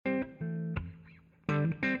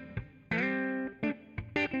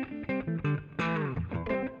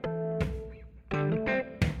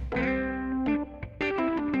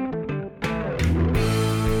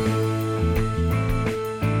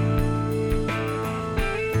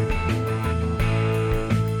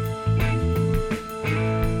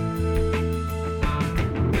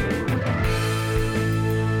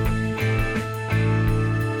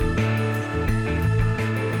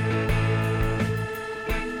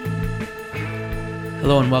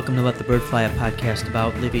Hello and welcome to Let the Bird Fly, a podcast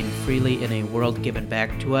about living freely in a world given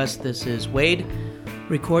back to us. This is Wade,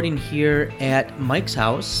 recording here at Mike's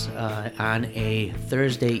house on a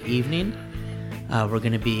Thursday evening. We're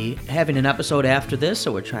going to be having an episode after this,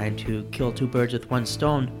 so we're trying to kill two birds with one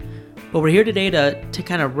stone. But we're here today to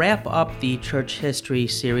kind of wrap up the church history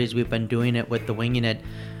series. We've been doing it with the Winging It.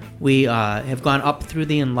 We have gone up through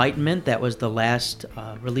the Enlightenment. That was the last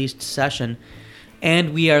released session.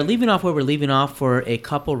 And we are leaving off where we're leaving off for a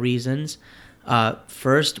couple reasons.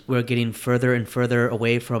 First, we're getting further and further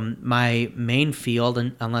away from my main field,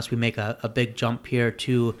 unless we make a big jump here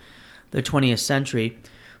to the 20th century.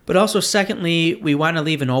 But also, secondly, we want to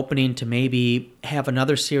leave an opening to maybe have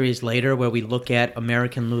another series later where we look at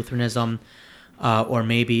American Lutheranism or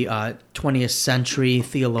maybe 20th century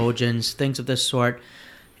theologians, things of this sort.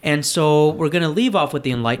 And so we're going to leave off with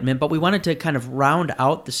the Enlightenment, but we wanted to kind of round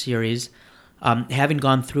out the series. Having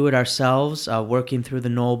gone through it ourselves, working through the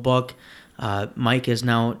Knoll book, Mike is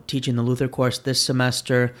now teaching the Luther course this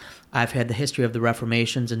semester. I've had the history of the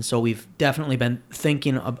Reformations, and so we've definitely been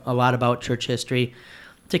thinking a lot about church history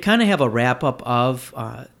to kind of have a wrap-up of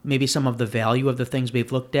maybe some of the value of the things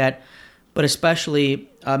we've looked at, but especially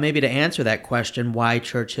maybe to answer that question, why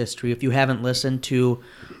church history? If you haven't listened to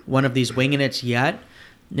one of these Winging It's yet,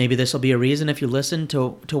 maybe this will be a reason if you listen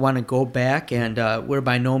to want to go back, and we're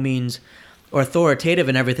by no means authoritative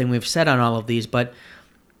in everything we've said on all of these, but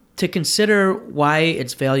to consider why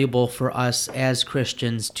it's valuable for us as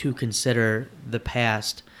Christians to consider the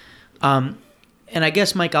past. And I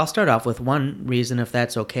guess, Mike, I'll start off with one reason, if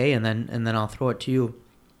that's okay, and then I'll throw it to you.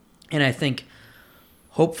 And I think,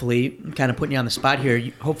 hopefully, I'm kind of putting you on the spot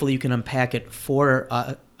here, hopefully you can unpack it for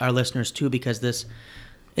our listeners too, because this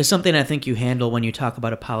is something I think you handle when you talk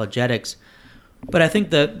about apologetics. But I think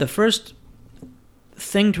the first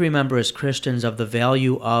thing to remember as Christians of the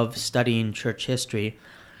value of studying church history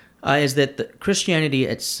is that Christianity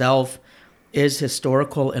itself is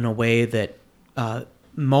historical in a way that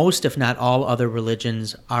most, if not all, other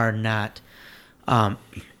religions are not.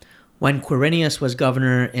 When Quirinius was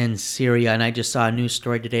governor in Syria, and I just saw a news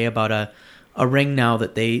story today about a ring now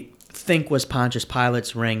that they think was Pontius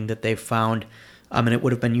Pilate's ring that they found, and it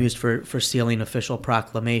would have been used for sealing official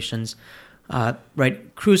proclamations.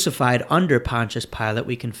 Crucified under Pontius Pilate,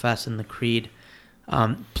 we confess in the Creed.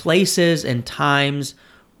 Places and times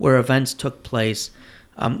where events took place.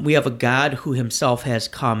 We have a God who himself has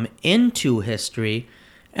come into history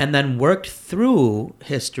and then worked through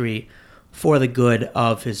history for the good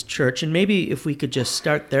of his church. And maybe if we could just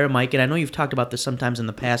start there, Mike, and I know you've talked about this sometimes in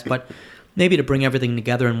the past, but maybe to bring everything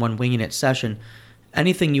together in one Winging It session,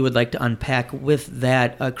 anything you would like to unpack with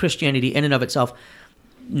that, Christianity in and of itself,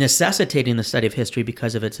 necessitating the study of history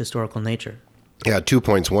because of its historical nature. Yeah, 2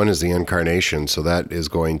 points. One is the incarnation, so that is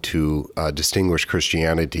going to distinguish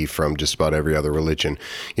Christianity from just about every other religion.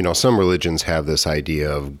 You know, some religions have this idea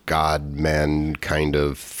of God-man kind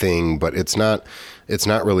of thing, but it's not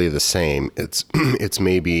really the same. It's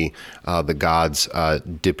maybe the gods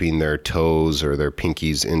dipping their toes or their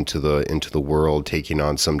pinkies into the world, taking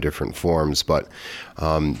on some different forms. But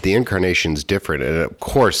the incarnation's different, and of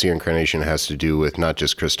course, the incarnation has to do with not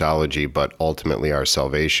just Christology, but ultimately our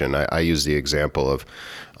salvation. I use the example of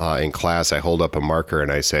in class, I hold up a marker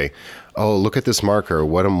and I say, "Oh, look at this marker.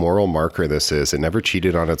 What a moral marker this is. It never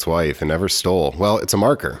cheated on its wife. It never stole." Well, it's a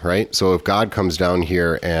marker, right? So if God comes down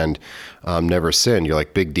here and never sinned, you're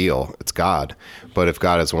like, big deal. It's God. But if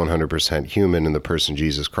God is 100% human in the person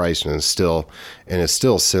Jesus Christ and is still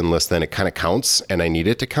sinless, then it kind of counts, and I need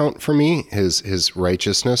it to count for me, his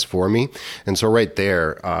righteousness for me. And so right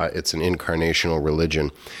there, it's an incarnational religion.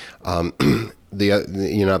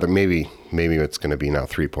 Maybe it's going to be now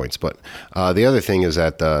 3 points, but the other thing is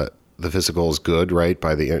that the physical is good, right,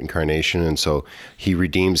 by the incarnation, and so he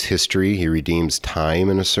redeems history, he redeems time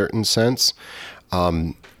in a certain sense.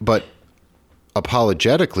 But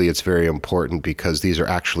apologetically, it's very important because these are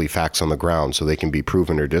actually facts on the ground, so they can be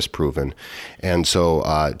proven or disproven. And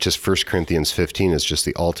so just 1 Corinthians 15 is just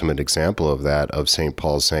the ultimate example of that, of St.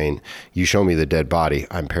 Paul saying, you show me the dead body,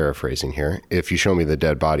 I'm paraphrasing here, if you show me the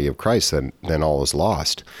dead body of Christ, then all is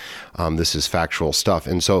lost. This is factual stuff.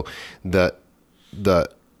 And so the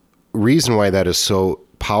reason why that is so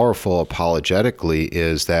powerful apologetically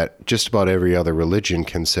is that just about every other religion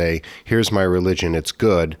can say, here's my religion, it's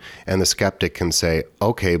good, and the skeptic can say,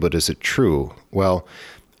 okay, but is it true? Well,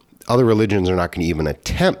 other religions are not going to even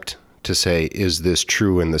attempt to say, is this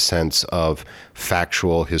true in the sense of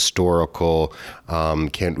factual, historical,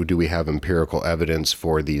 do we have empirical evidence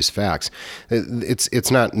for these facts?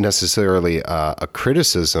 It's not necessarily a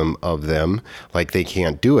criticism of them, like they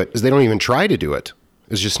can't do it, because they don't even try to do it.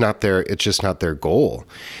 It's just not their goal.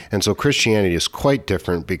 And so Christianity is quite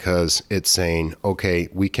different because it's saying, okay,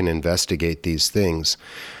 we can investigate these things.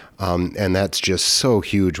 And that's just so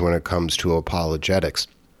huge when it comes to apologetics.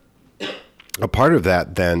 A part of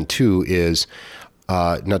that then too is,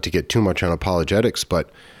 not to get too much on apologetics,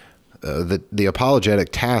 but the apologetic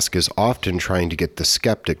task is often trying to get the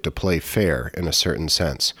skeptic to play fair in a certain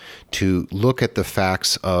sense, to look at the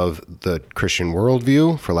facts of the Christian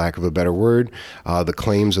worldview, for lack of a better word, the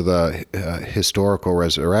claims of the historical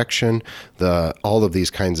resurrection, all of these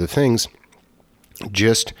kinds of things.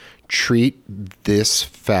 Just treat this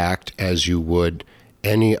fact as you would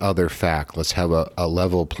any other fact. Let's have a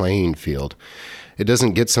level playing field. It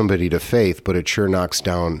doesn't get somebody to faith, but it sure knocks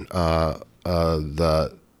down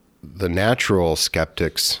the natural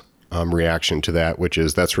skeptic's reaction to that, which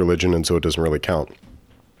is that's religion, and so it doesn't really count.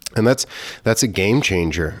 And that's a game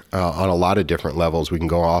changer on a lot of different levels. We can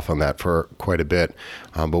go off on that for quite a bit,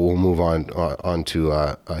 but we'll move on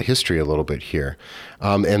to history a little bit here.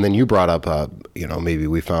 And then you brought up, maybe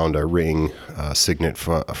we found a ring signet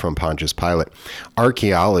from Pontius Pilate.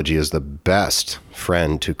 Archaeology is the best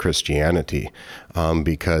friend to Christianity,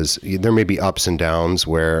 because there may be ups and downs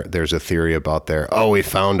where there's a theory about we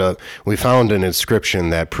found an inscription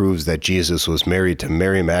that proves that Jesus was married to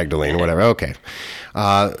Mary Magdalene, whatever. Okay.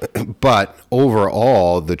 But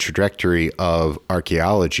overall, the trajectory of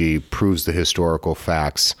archaeology proves the historical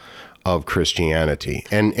facts of Christianity.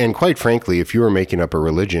 And quite frankly, if you were making up a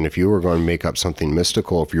religion, if you were going to make up something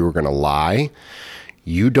mystical, if you were going to lie,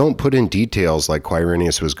 you don't put in details like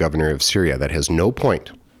Quirinius was governor of Syria. That has no point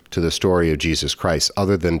to the story of Jesus Christ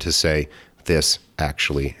other than to say this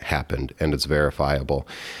actually happened and it's verifiable.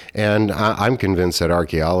 And I'm convinced that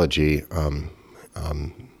archaeology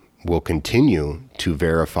will continue to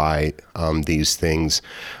verify these things.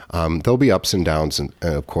 There'll be ups and downs,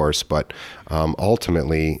 of course, but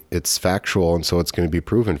ultimately it's factual, and so it's going to be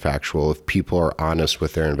proven factual if people are honest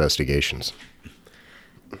with their investigations.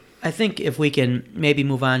 I think if we can maybe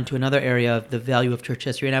move on to another area of the value of church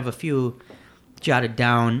history, and I have a few jotted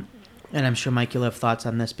down, and I'm sure Mike, you'll have thoughts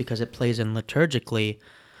on this because it plays in liturgically,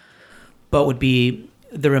 but would be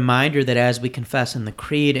the reminder that as we confess in the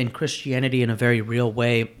Creed and Christianity in a very real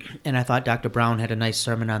way, and I thought Dr. Brown had a nice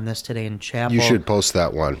sermon on this today in chapel. You should post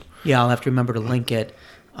that one. Yeah, I'll have to remember to link it.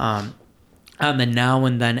 On the now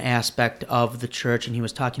and then aspect of the church, and he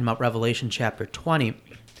was talking about Revelation chapter 20.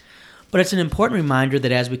 But it's an important reminder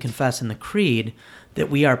that as we confess in the Creed, that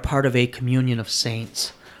we are part of a communion of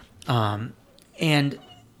saints. And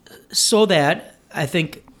so that, I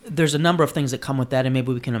think there's a number of things that come with that, and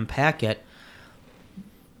maybe we can unpack it.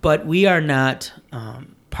 But we are not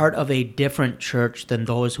part of a different church than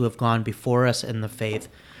those who have gone before us in the faith,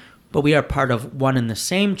 but we are part of one and the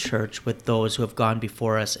same church with those who have gone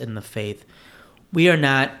before us in the faith. We are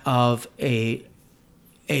not of a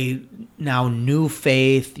now new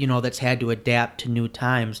faith, that's had to adapt to new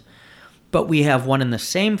times, but we have one and the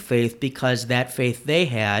same faith because that faith they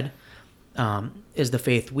had is the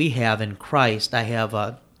faith we have in Christ. I have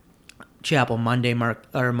a chapel Monday,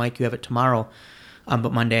 Mike, you have it tomorrow.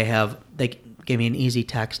 But Monday they gave me an easy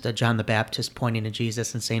text, John the Baptist pointing to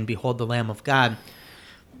Jesus and saying, "Behold the Lamb of God."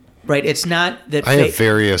 Right? It's not that I have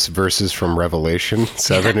various verses from Revelation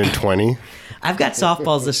 7 and 20. I've got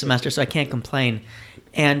softballs this semester, so I can't complain.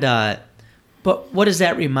 And but what does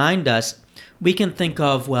that remind us? We can think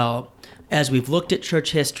of, well, as we've looked at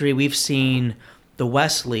church history, we've seen the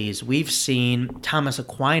Wesleys, we've seen Thomas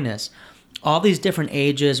Aquinas, all these different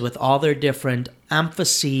ages with all their different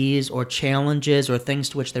emphases or challenges or things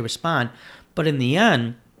to which they respond. But in the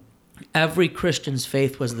end, every Christian's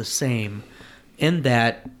faith was the same in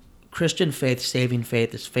that Christian faith, saving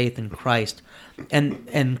faith, is faith in Christ.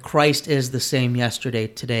 And Christ is the same yesterday,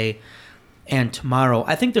 today, and tomorrow.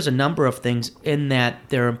 I think there's a number of things in that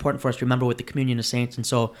that are important for us to remember with the communion of saints. And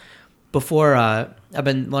so before, I've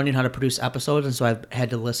been learning how to produce episodes, and so I've had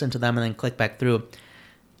to listen to them and then click back through.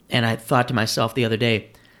 And I thought to myself the other day,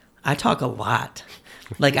 I talk a lot.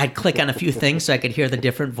 Like I'd click on a few things so I could hear the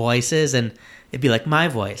different voices, and it'd be like my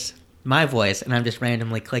voice, and I'm just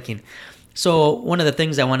randomly clicking. So one of the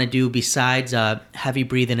things I want to do besides heavy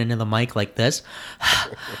breathing into the mic like this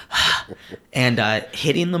and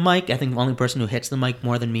hitting the mic, I think the only person who hits the mic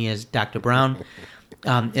more than me is Dr. Brown,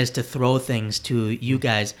 is to throw things to you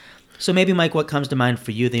guys. So maybe, Mike, what comes to mind for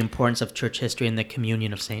you, the importance of church history and the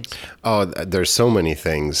communion of saints? Oh, there's so many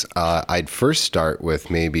things. I'd first start with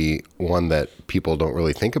maybe one that people don't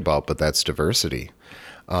really think about, but that's diversity.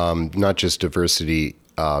 Not just diversity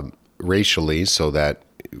racially, so that,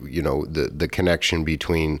 the connection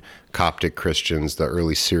between Coptic Christians, the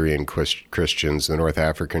early Syrian Christians, the North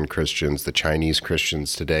African Christians, the Chinese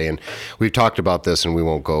Christians today. And we've talked about this, and we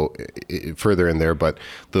won't go further in there, but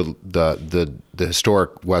the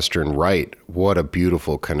historic Western Rite, what a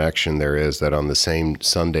beautiful connection there is, that on the same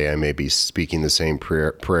Sunday I may be speaking the same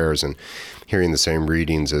prayers and hearing the same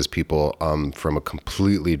readings as people from a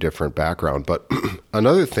completely different background. But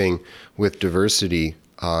another thing with diversity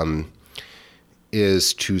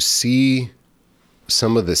is to see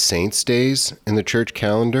some of the saints' days in the church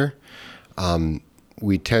calendar.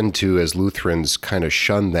 We tend to, as Lutherans, kind of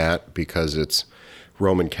shun that because it's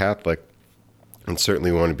Roman Catholic, and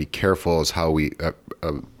certainly we want to be careful as how we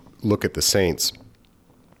look at the saints.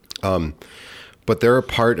 But they're a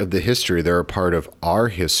part of the history. They're a part of our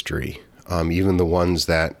history, even the ones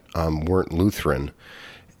that weren't Lutheran.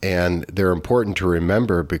 And they're important to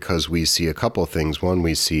remember because we see a couple of things. One,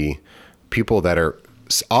 we see people that are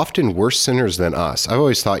often worse sinners than us. I've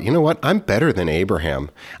always thought, you know what? I'm better than Abraham.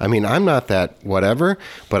 I mean, I'm not that whatever,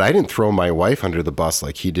 but I didn't throw my wife under the bus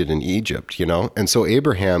like he did in Egypt, And so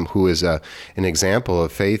Abraham, who is an example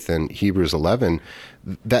of faith in Hebrews 11,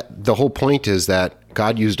 that the whole point is that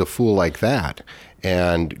God used a fool like that,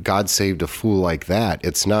 and God saved a fool like that.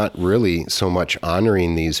 It's not really so much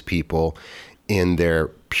honoring these people in their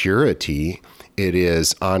purity. It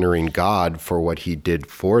is honoring God for what he did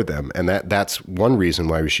for them. And that's one reason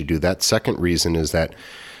why we should do that. Second reason is that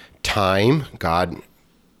time, God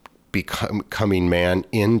becoming man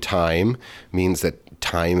in time, means that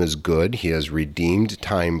time is good. He has redeemed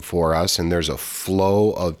time for us, and there's a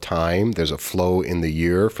flow of time. There's a flow in the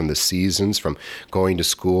year from the seasons, from going to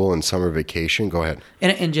school and summer vacation. Go ahead.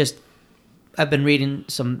 And just, I've been reading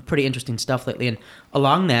some pretty interesting stuff lately, and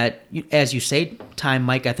along that, as you say, time,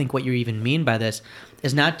 Mike, I think what you even mean by this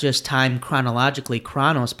is not just time chronologically,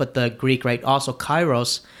 chronos, but the Greek, right, also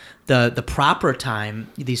kairos, the proper time,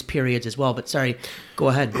 these periods as well. But sorry, go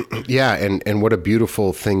ahead. Yeah, and what a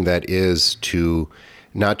beautiful thing that is to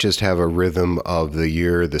not just have a rhythm of the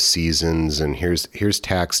year, the seasons, and here's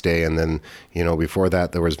tax day, and then, before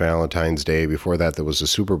that there was Valentine's Day, before that there was the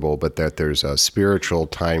Super Bowl, but that there's a spiritual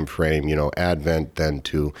time frame, Advent, then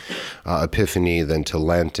to Epiphany, then to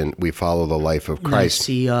Lent, and we follow the life of Christ.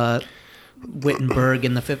 And I see Wittenberg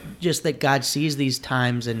in the fifth, just that God sees these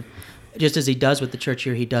times, and just as he does with the church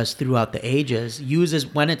here, he does throughout the ages, uses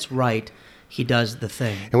when it's right, he does the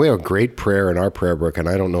thing. And we have a great prayer in our prayer book, and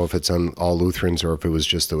I don't know if it's on all Lutherans or if it was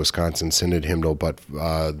just the Wisconsin Synod hymnal, but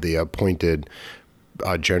the appointed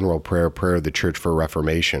general prayer of the church for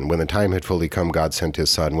Reformation. When the time had fully come, God sent his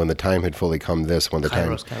son. When the time had fully come,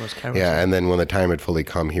 Kairos. Yeah, and then when the time had fully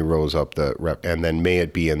come, he rose up and then may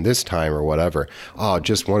it be in this time or whatever. Oh,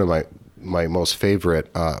 just one of my most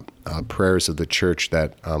favorite prayers of the church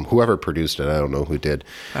that whoever produced it, I don't know who did.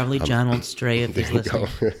 Probably John Oldstray if he's listening.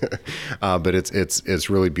 But it's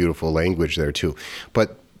really beautiful language there too.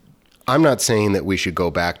 But I'm not saying that we should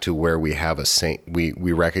go back to where we have a saint. We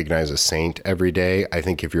recognize a saint every day. I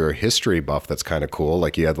think if you're a history buff, that's kind of cool.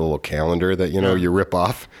 Like you have the little calendar that you rip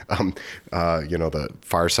off. The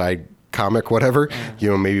Far Side comic, whatever.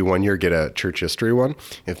 Maybe one year get a church history one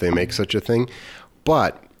if they make such a thing.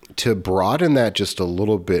 But to broaden that just a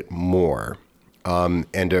little bit more, and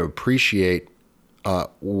to appreciate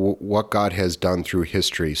what God has done through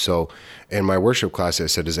history. So in my worship class, I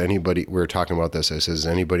said, we were talking about this, I said, does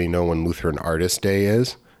anybody know when Lutheran Artist Day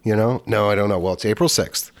is? No, I don't know. Well, it's April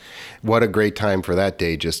 6th. What a great time for that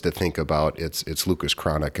day just to think about. It's Lucas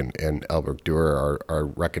Cranach and Albrecht Dürer are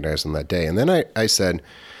recognized on that day. And then I said,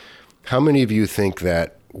 how many of you think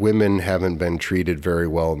that women haven't been treated very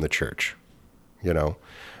well in the church?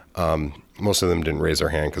 Most of them didn't raise their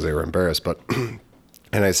hand because they were embarrassed. But,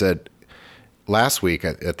 and I said, last week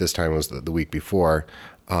at this time was the week before,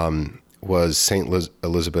 was St.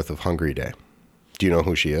 Elizabeth of Hungary Day. Do you know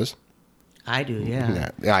who she is? I do, yeah.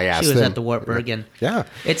 I asked She was them. at the Wartburg, and yeah.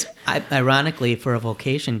 It's ironically for a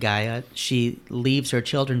vocation guy, she leaves her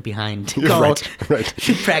children behind to go right.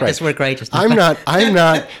 practice work righteousness.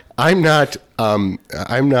 I'm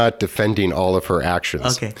not defending all of her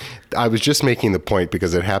actions. Okay. I was just making the point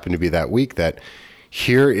because it happened to be that week that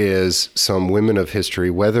here is some women of history,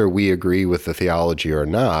 whether we agree with the theology or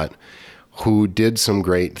not, who did some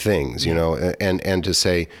great things, and to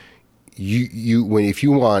say, if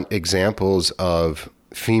you want examples of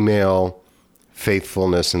female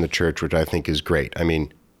faithfulness in the church, which I think is great. I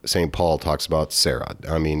mean, St. Paul talks about Sarah.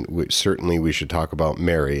 I mean, certainly we should talk about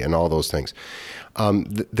Mary and all those things.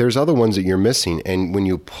 There's other ones that you're missing. And when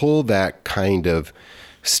you pull that kind of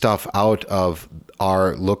stuff out of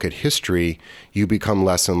our look at history, you become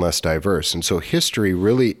less and less diverse. And so history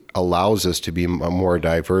really allows us to be more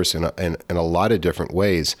diverse in a lot of different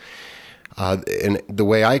ways. And the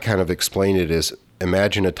way I kind of explain it is,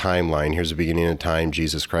 imagine a timeline. Here's the beginning of time,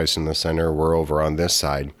 Jesus Christ in the center, we're over on this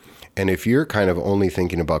side. And if you're kind of only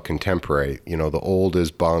thinking about contemporary, the old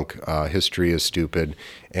is bunk, history is stupid,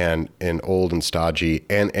 and old and stodgy,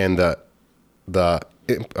 and the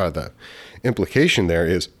implication there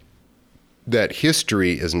is that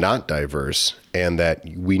history is not diverse and that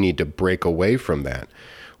we need to break away from that.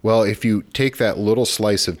 Well, if you take that little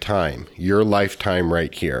slice of time, your lifetime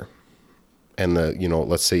right here, and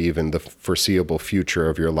let's say even the foreseeable future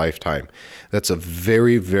of your lifetime, that's a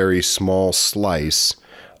very, very small slice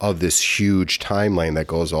of this huge timeline that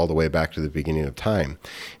goes all the way back to the beginning of time.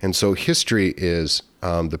 And so history is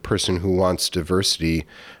the person who wants diversity,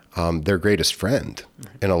 their greatest friend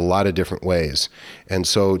in a lot of different ways. And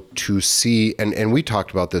so to see, and we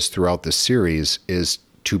talked about this throughout the series, is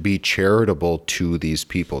to be charitable to these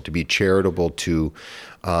people, to be charitable to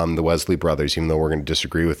the Wesley brothers, even though we're going to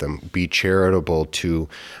disagree with them, be charitable to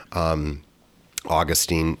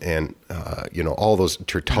Augustine and, all those,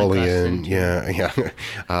 Tertullian. Yeah.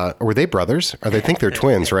 Were they brothers? Or they think they're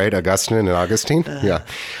twins, right? Augustine and Augustine? Yeah.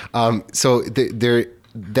 So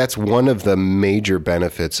that's one of the major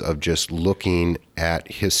benefits of just looking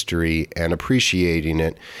at history and appreciating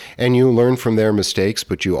it. And you learn from their mistakes,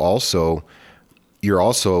 but you're also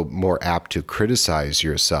more apt to criticize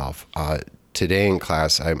yourself. Today in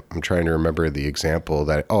class, I'm trying to remember the example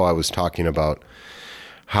that, I was talking about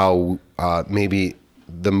how maybe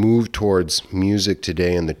the move towards music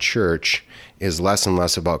today in the church is less and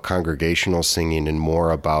less about congregational singing and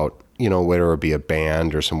more about, whether it be a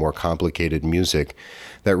band or some more complicated music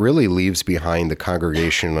that really leaves behind the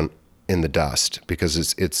congregation in the dust,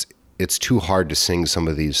 because it's too hard to sing some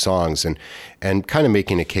of these songs, and kind of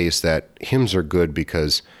making a case that hymns are good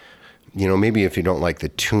because, maybe if you don't like the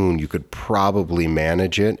tune, you could probably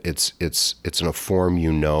manage it. It's in a form,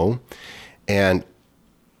 and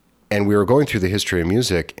we were going through the history of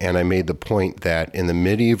music, and I made the point that in the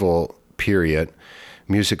medieval period,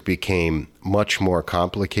 music became much more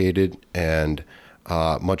complicated and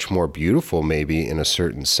much more beautiful, maybe in a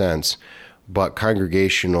certain sense, but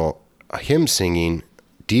congregational hymn singing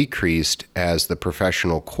decreased as the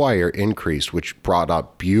professional choir increased, which brought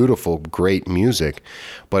up beautiful, great music,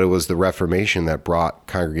 but it was the Reformation that brought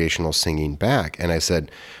congregational singing back. And I said,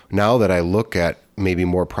 now that I look at maybe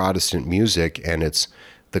more Protestant music and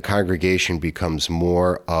the congregation becomes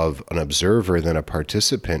more of an observer than a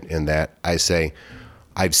participant in that, I say,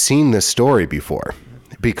 I've seen this story before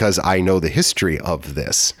because I know the history of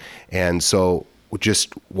this. And so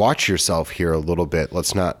just watch yourself here a little bit.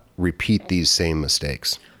 Let's not repeat these same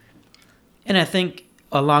mistakes. And I think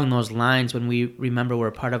along those lines, when we remember we're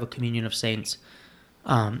a part of a communion of saints,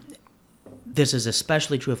 this is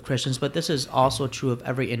especially true of Christians, but this is also true of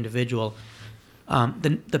every individual.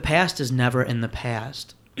 The past is never in the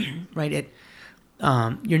past, right?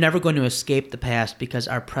 You're never going to escape the past because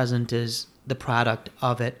our present is the product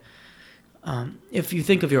of it. If you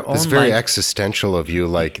think of your own life, it's very existential of you.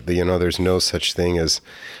 Like there's no such thing as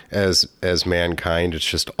mankind. It's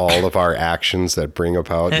just all of our actions that bring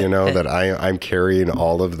about. That I'm carrying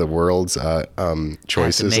all of the world's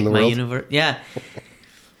choices in the world. Universe. Yeah,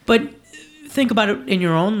 but think about it in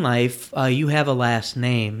your own life. You have a last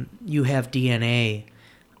name. You have DNA.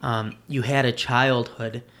 You had a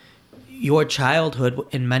childhood. Your childhood,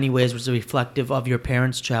 in many ways, was reflective of your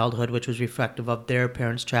parents' childhood, which was reflective of their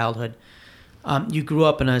parents' childhood. You grew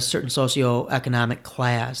up in a certain socioeconomic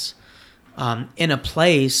class, in a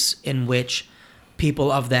place in which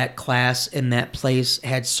people of that class in that place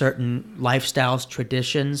had certain lifestyles,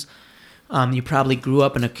 traditions. You probably grew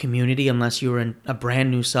up in a community, unless you were in a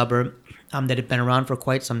brand new suburb that had been around for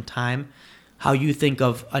quite some time. How you think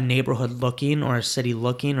of a neighborhood looking, or a city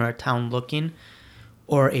looking, or a town looking,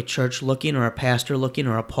 or a church looking, or a pastor looking,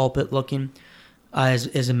 or a pulpit looking,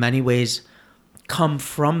 is in many ways come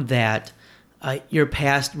from that. Your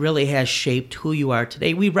past really has shaped who you are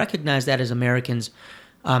today. We recognize that as Americans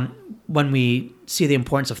when we see the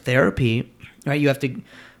importance of therapy, right? You have to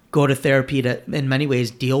go to therapy to, in many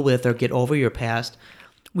ways, deal with or get over your past.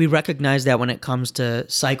 We recognize that when it comes to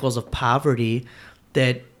cycles of poverty,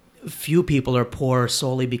 that few people are poor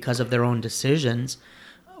solely because of their own decisions.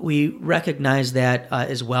 We recognize that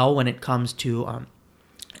as well when it comes to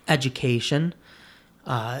education,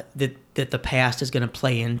 that the past is going to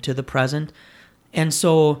play into the present. And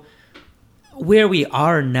so where we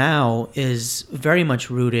are now is very much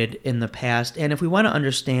rooted in the past. And if we want to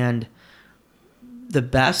understand the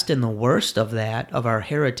best and the worst of that, of our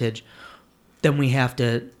heritage, then we have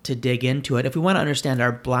to dig into it. If we want to understand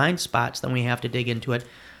our blind spots, then we have to dig into it.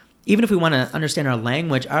 Even if we want to understand our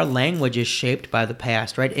language is shaped by the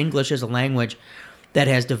past, right? English is a language that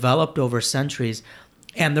has developed over centuries,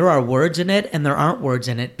 and there are words in it and there aren't words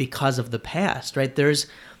in it because of the past, right? There's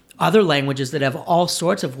other languages that have all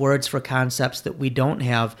sorts of words for concepts that we don't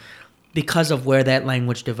have because of where that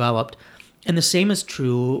language developed. And the same is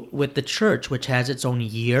true with the church, which has its own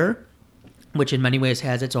year, which in many ways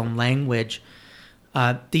has its own language.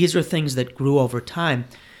 These are things that grew over time.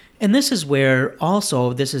 And this is where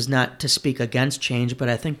also, this is not to speak against change, but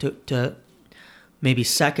I think to maybe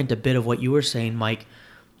second a bit of what you were saying, Mike,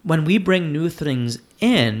 when we bring new things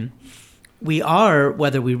in, we are,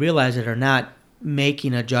 whether we realize it or not,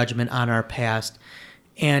 making a judgment on our past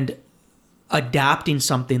and adopting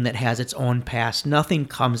something that has its own past. Nothing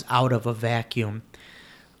comes out of a vacuum.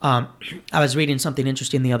 I was reading something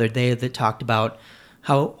interesting the other day that talked about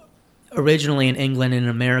how originally in England and in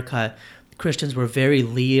America, Christians were very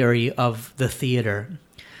leery of the theater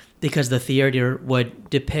because the theater would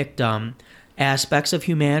depict aspects of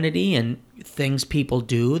humanity and things people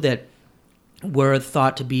do that were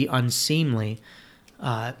thought to be unseemly.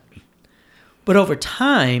 But over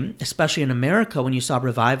time, especially in America, when you saw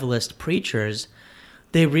revivalist preachers,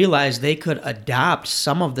 they realized they could adopt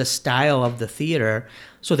some of the style of the theater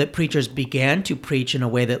so that preachers began to preach in a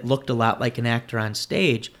way that looked a lot like an actor on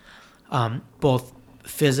stage, both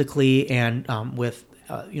physically and with,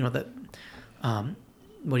 the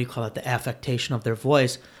the affectation of their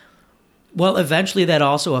voice. Well, eventually that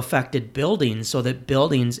also affected buildings, so that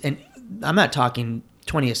buildings, and I'm not talking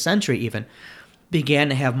 20th century even, began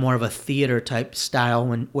to have more of a theater-type style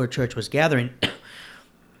where church was gathering.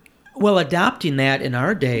 Well, adopting that in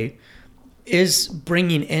our day is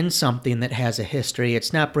bringing in something that has a history.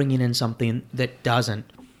 It's not bringing in something that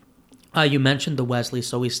doesn't. You mentioned the Wesleys,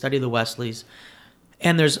 so we study the Wesleys,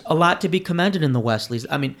 and there's a lot to be commended in the Wesleys.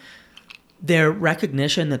 I mean, their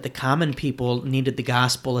recognition that the common people needed the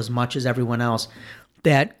gospel as much as everyone else,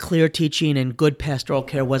 that clear teaching and good pastoral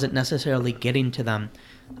care wasn't necessarily getting to them.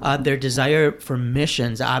 Their desire for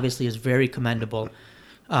missions obviously is very commendable.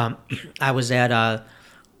 I was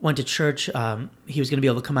went to church. He was going to be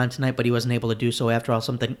able to come on tonight, but he wasn't able to do so. After all,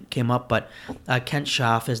 something came up. But Kent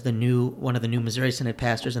Schaff is one of the new Missouri Synod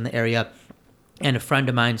pastors in the area, and a friend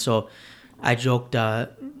of mine. So I joked,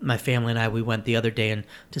 my family and I, we went the other day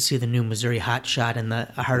to see the new Missouri Hot Shot in the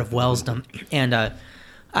heart of Wellsdom, and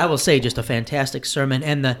I will say just a fantastic sermon.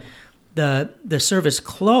 And the service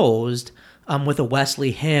closed with a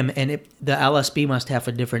Wesley hymn, and the LSB must have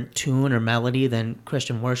a different tune or melody than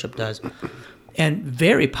Christian worship does. And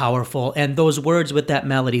very powerful, and those words with that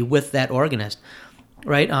melody, with that organist,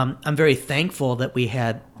 right? I'm very thankful that we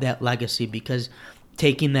had that legacy, because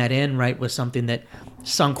taking that in, right, was something that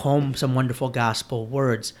sunk home some wonderful gospel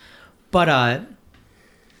words. But,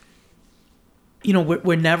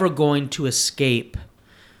 we're never going to escape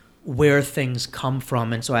where things come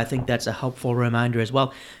from, and so I think that's a helpful reminder as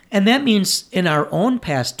well. And that means in our own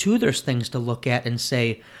past, too, there's things to look at and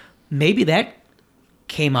say, maybe that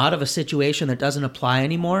came out of a situation that doesn't apply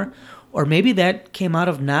anymore, or maybe that came out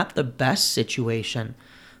of not the best situation.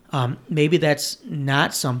 Maybe that's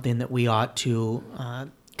not something that we ought to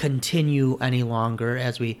continue any longer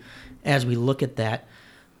as we look at that.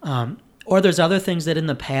 Or there's other things that in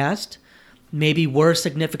the past maybe were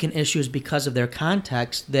significant issues because of their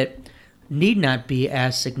context that need not be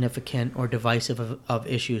as significant or divisive of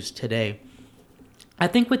issues today. I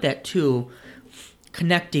think with that too,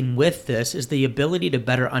 connecting with this is the ability to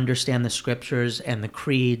better understand the scriptures and the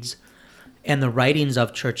creeds and the writings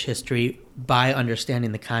of church history by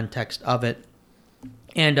understanding the context of it.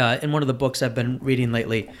 And in one of the books I've been reading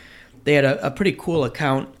lately, they had a pretty cool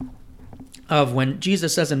account of when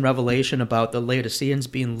Jesus says in Revelation about the Laodiceans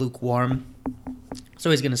being lukewarm, so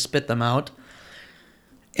he's going to spit them out.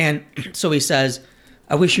 And so he says,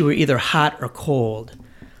 I wish you were either hot or cold.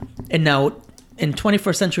 And now, in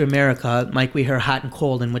 21st century America, Mike, we hear hot and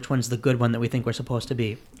cold, and which one's the good one that we think we're supposed to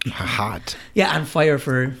be? Hot. Yeah, on fire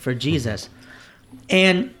for Jesus.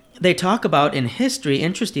 And they talk about in history,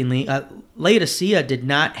 interestingly, Laodicea did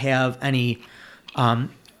not have any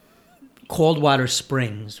cold water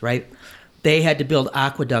springs, right? They had to build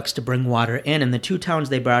aqueducts to bring water in, and the two towns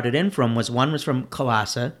they brought it in from one was from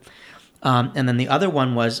Colossae, and then the other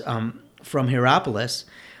one was from Hierapolis.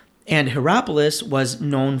 And Hierapolis was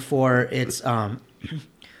known for its hot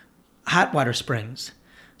water springs.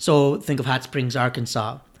 So think of Hot Springs,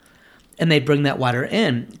 Arkansas. And they'd bring that water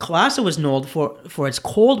in. Colossae was known for its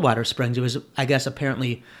cold water springs. It was, I guess,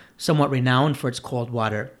 apparently somewhat renowned for its cold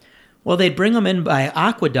water. Well, they'd bring them in by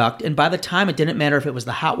aqueduct, and by the time, it didn't matter if it was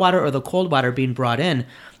the hot water or the cold water being brought in.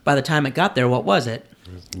 By the time it got there, what was it?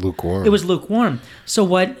 Lukewarm. It was lukewarm. So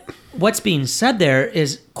what's being said there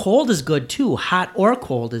is cold is good too. Hot or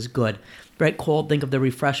cold is good. Right? Cold, think of the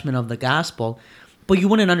refreshment of the gospel. But you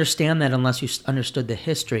wouldn't understand that unless you understood the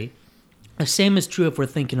history. The same is true if we're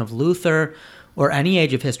thinking of Luther or any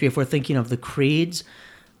age of history. If we're thinking of the creeds,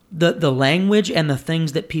 the language and the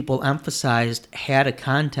things that people emphasized had a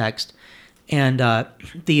context. And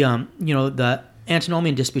the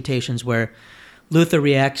antinomian disputations where Luther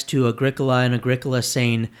reacts to Agricola, and Agricola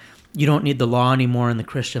saying, you don't need the law anymore in the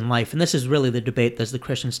Christian life. And this is really the debate, does the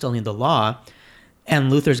Christian still need the law? And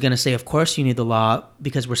Luther's going to say, of course you need the law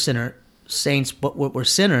because we're saints, but we're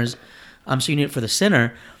sinners, so you need it for the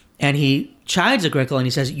sinner. And he chides Agricola and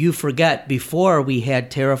he says, you forget, before we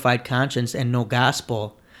had terrified conscience and no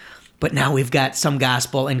gospel, but now we've got some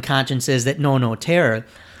gospel and consciences that know no terror.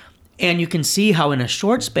 And you can see how in a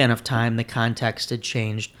short span of time the context had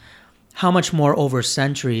changed, how much more over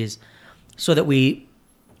centuries, so that we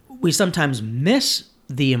sometimes miss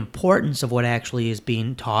the importance of what actually is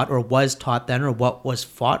being taught or was taught then or what was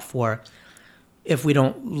fought for if we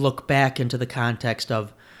don't look back into the context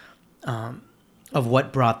of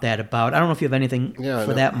what brought that about. I don't know if you have anything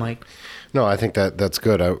for that, Mike. No, I think that's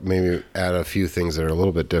good. I maybe add a few things that are a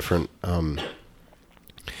little bit different.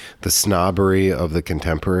 The snobbery of the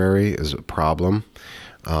contemporary is a problem.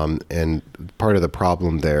 And part of the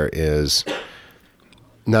problem there is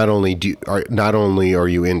not only are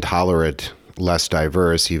you intolerant, less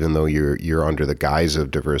diverse, even though you're under the guise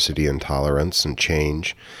of diversity and tolerance and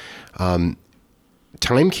change.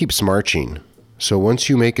 Time keeps marching. So once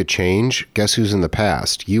you make a change, guess who's in the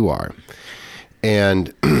past? You are.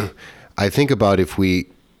 And I think about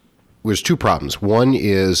there's two problems. One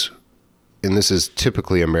is, and this is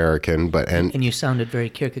typically American, and you sounded very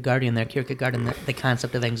Kierkegaardian there. Kierkegaard, in the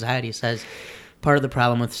concept of anxiety, says part of the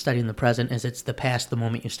problem with studying the present is it's the past the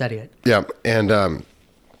moment you study it. Yeah, and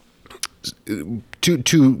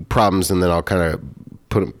two problems, and then I'll kind of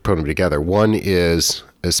put them together. One is,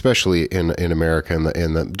 especially in America and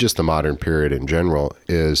in just the modern period in general,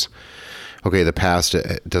 is okay. The past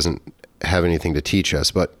doesn't have anything to teach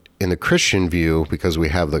us, but in the Christian view, because we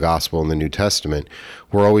have the gospel in the New Testament,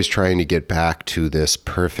 we're always trying to get back to this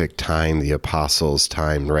perfect time, the apostles'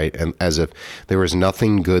 time, right? And as if there was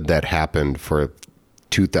nothing good that happened for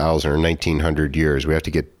 2,000 or 1,900 years. We have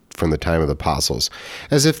to get from the time of the apostles,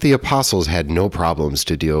 as if the apostles had no problems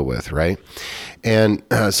to deal with, right? And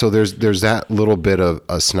so there's that little bit of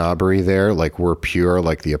a snobbery there, like we're pure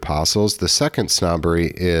like the apostles. The second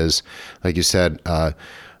snobbery is, like you said,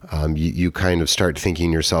 you kind of start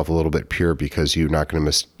thinking yourself a little bit pure because you're not going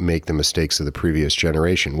to make the mistakes of the previous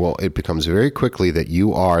generation. Well, it becomes very quickly that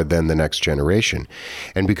you are then the next generation.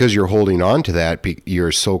 And because you're holding on to that,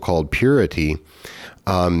 your so-called purity,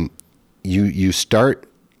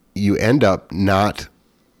 you end up not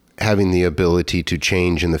having the ability to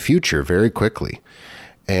change in the future very quickly.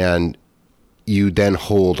 And you then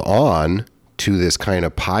hold on to this kind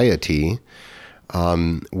of piety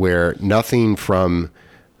where nothing from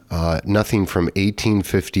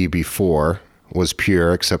 1850 before was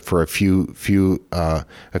pure, except for a few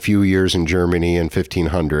years in Germany in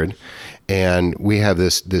 1500, and we have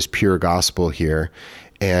this pure gospel here,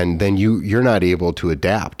 and then you're not able to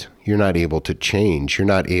adapt, you're not able to change, you're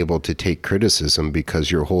not able to take criticism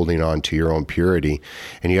because you're holding on to your own purity,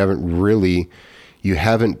 and you haven't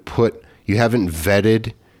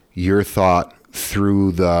vetted your thought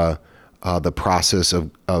through the process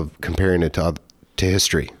of comparing it to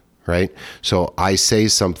history. Right? So I say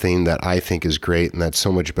something that I think is great and that's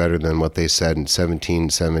so much better than what they said in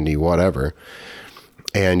 1770, whatever.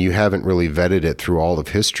 And you haven't really vetted it through all of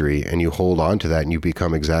history, and you hold on to that and you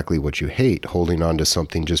become exactly what you hate, holding on to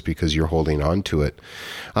something just because you're holding on to it.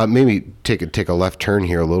 Maybe take a left turn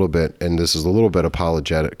here a little bit, and this is a little bit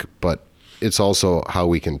apologetic, but it's also how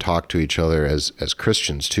we can talk to each other as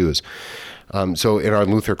Christians too. So in our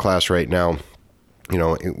Luther class right now,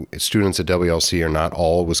 students at WLC are not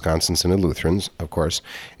all Wisconsin Synod Lutherans, of course,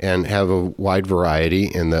 and have a wide variety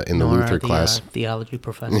in the Luther class. Theology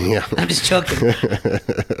professor. Yeah, I'm just joking.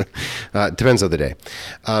 Depends on the day.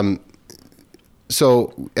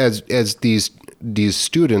 So as these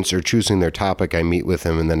students are choosing their topic, I meet with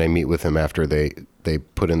them, and then I meet with them after they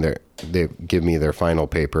give me their final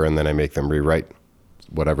paper, and then I make them rewrite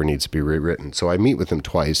whatever needs to be rewritten. So I meet with them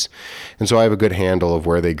twice, and so I have a good handle of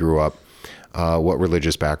where they grew up. What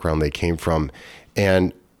religious background they came from.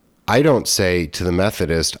 And I don't say to the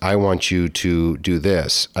Methodist, I want you to do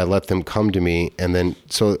this. I let them come to me, and then,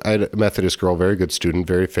 so I had a Methodist girl, very good student,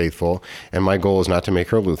 very faithful, and my goal is not to make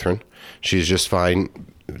her Lutheran. She's just fine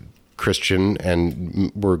Christian,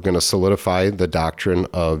 and we're going to solidify the doctrine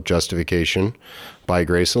of justification by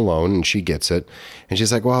grace alone, and she gets it. And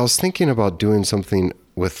she's like, well, I was thinking about doing something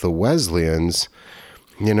with the Wesleyans,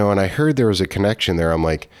 and I heard there was a connection there. I'm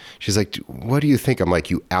like, she's like, what do you think? I'm like,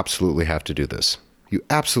 you absolutely have to do this. You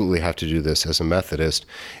absolutely have to do this as a Methodist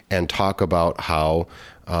and talk about how,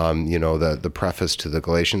 the preface to the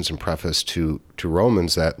Galatians and preface to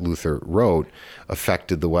Romans that Luther wrote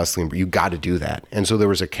affected the Wesleyan. You got to do that. And so there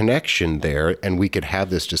was a connection there, and we could have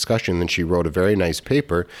this discussion. And she wrote a very nice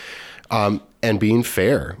paper, and being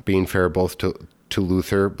fair both to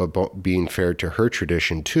Luther, but being fair to her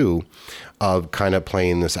tradition too, of kind of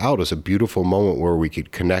playing this out as a beautiful moment where we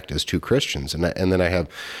could connect as two Christians. And then I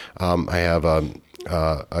have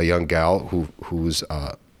a young gal who's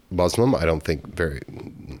Muslim. I don't think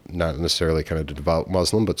not necessarily kind of a devout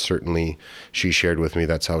Muslim, but certainly she shared with me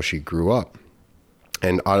that's how she grew up.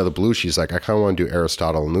 And out of the blue, she's like, I kind of want to do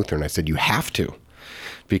Aristotle and Luther. And I said, you have to,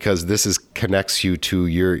 because this connects you to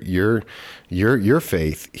your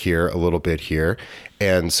faith here a little bit here.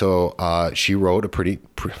 And so she wrote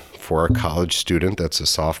for a college student that's a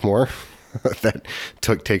sophomore, that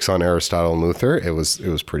takes on Aristotle and Luther. It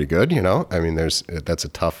was pretty good, I mean, that's a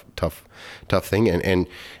tough thing,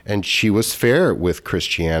 and she was fair with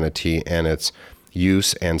Christianity and its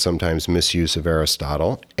use and sometimes misuse of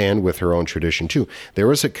Aristotle, and with her own tradition too. There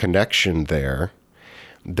was a connection there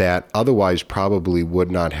that otherwise probably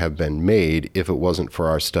would not have been made if it wasn't for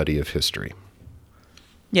our study of history.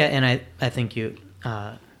 Yeah, and I think you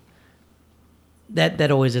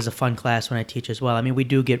that always is a fun class when I teach as well. I mean, we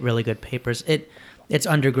do get really good papers. It's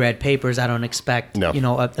undergrad papers. I don't expect a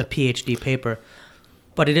PhD paper,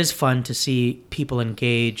 but it is fun to see people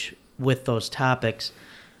engage with those topics.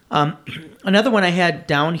 Another one I had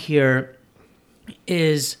down here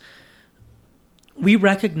is we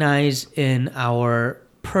recognize in our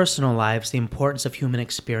personal lives the importance of human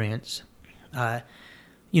experience.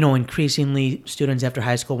 Increasingly students after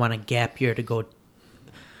high school want a gap year to go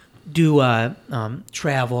do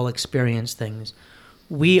travel, experience things.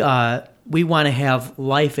 We want to have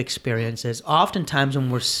life experiences. Oftentimes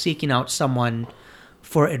when we're seeking out someone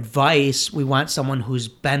for advice, we want someone who's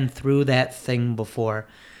been through that thing before.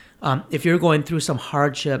 If you're going through some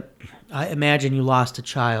hardship, imagine you lost a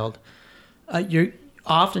child, you're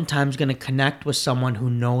oftentimes going to connect with someone who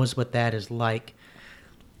knows what that is like.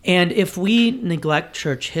 And if we neglect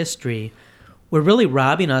church history, we're really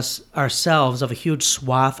robbing ourselves of a huge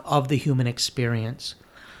swath of the human experience.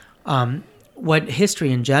 What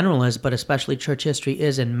history in general is, but especially church history,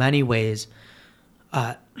 is in many ways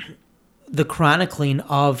the chronicling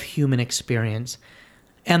of human experience.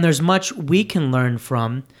 And there's much we can learn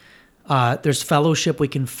from. There's fellowship we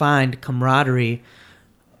can find, camaraderie,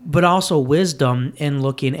 but also wisdom in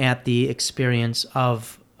looking at the experience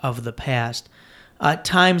of the past.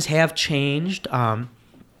 Times have changed.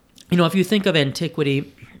 If you think of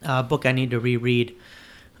Antiquity, a book I need to reread,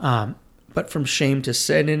 but From Shame to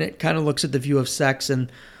Sin, and it kind of looks at the view of sex and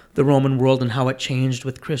the Roman world and how it changed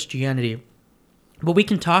with Christianity. But we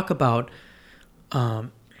can talk about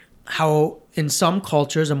how in some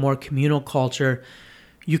cultures, a more communal culture,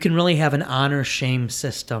 you can really have an honor-shame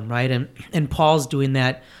system, right? And Paul's doing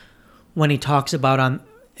that when he talks about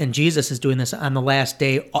and Jesus is doing this on the last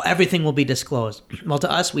day, everything will be disclosed. Well, to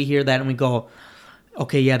us, we hear that and we go,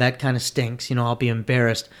 okay, yeah, that kind of stinks. I'll be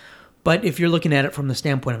embarrassed. But if you're looking at it from the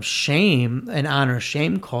standpoint of shame and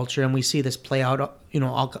honor-shame culture, and we see this play out,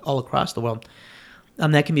 all across the world,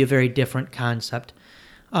 that can be a very different concept.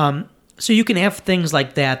 So you can have things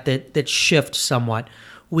like that shift somewhat.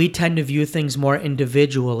 We tend to view things more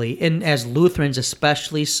individually, and as Lutherans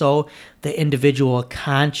especially so, the individual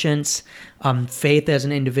conscience, faith as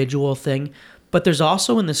an individual thing. But there's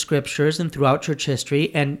also in the scriptures and throughout church history,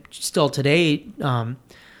 and still today,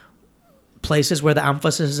 places where the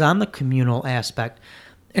emphasis is on the communal aspect.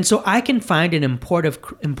 And so I can find an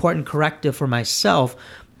important corrective for myself,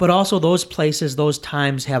 but also those places, those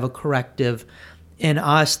times have a corrective in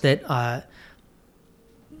us that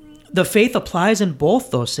the faith applies in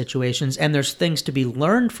both those situations, and there's things to be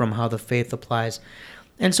learned from how the faith applies.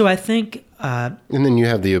 And so I think... and then you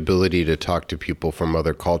have the ability to talk to people from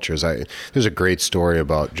other cultures. There's a great story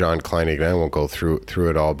about John Kleinig. I won't go through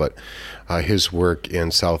it all, but his work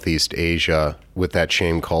in Southeast Asia with that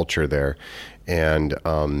shame culture there, and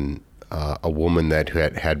a woman that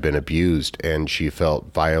had been abused, and she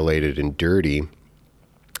felt violated and dirty.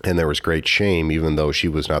 and there was great shame, even though she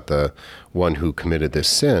was not the one who committed this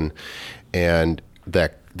sin. And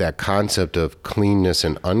that concept of cleanness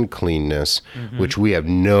and uncleanness, which we have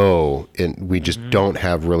we just don't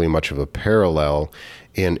have really much of a parallel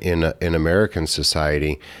in American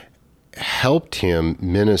society, helped him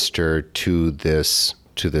minister to this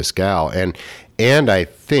gal. And I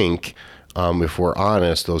think, if we're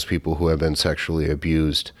honest, those people who have been sexually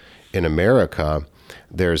abused in America,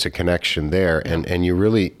 there's a connection there. And you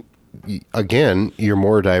really, again, you're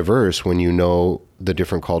more diverse when you know the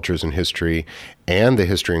different cultures and history and the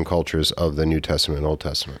history and cultures of the New Testament and Old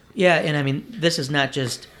Testament. Yeah, and I mean, this is not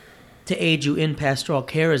just to aid you in pastoral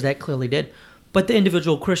care, as that clearly did, but the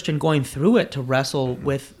individual Christian going through it to wrestle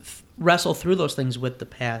through those things with the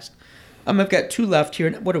past. I've got 2 left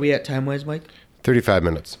here. What are we at time-wise, Mike? 35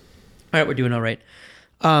 minutes. All right, we're doing all right.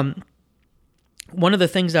 One of the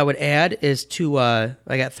things I would add is I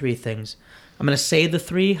got 3 things. I'm going to say the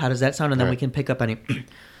 3. How does that sound? And then we can pick up any.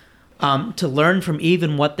 To learn from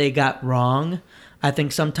even what they got wrong. I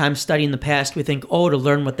think sometimes studying the past, we think, to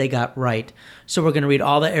learn what they got right. So we're going to read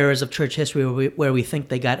all the eras of church history where we think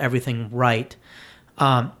they got everything right.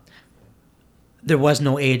 There was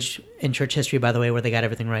no age in church history, by the way, where they got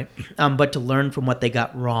everything right. But to learn from what they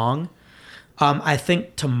got wrong. I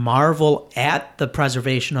think to marvel at the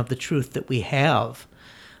preservation of the truth that we have,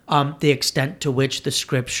 the extent to which the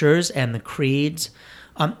scriptures and the creeds,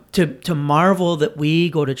 to marvel that we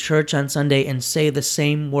go to church on Sunday and say the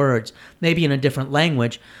same words, maybe in a different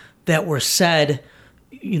language, that were said,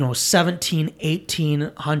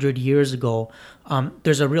 1,800 years ago.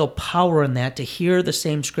 There's a real power in that, to hear the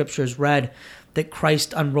same scriptures read that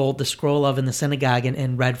Christ unrolled the scroll of in the synagogue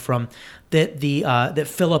and read from, that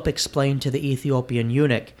Philip explained to the Ethiopian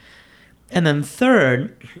eunuch. And then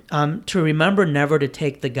third, to remember never to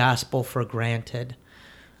take the gospel for granted.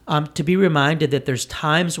 To be reminded that there's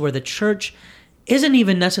times where the church isn't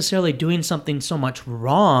even necessarily doing something so much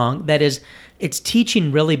wrong, that is, it's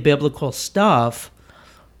teaching really biblical stuff,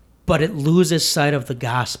 but it loses sight of the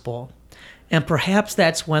gospel. And perhaps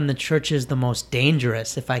that's when the church is the most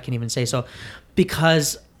dangerous, if I can even say so,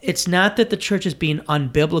 because it's not that the church is being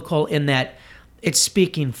unbiblical in that it's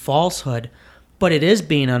speaking falsehood, but it is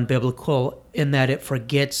being unbiblical in that it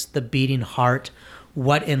forgets the beating heart,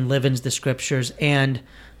 what enlivens the scriptures, and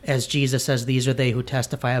as Jesus says, these are they who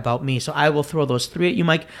testify about me. So I will throw those 3 at you,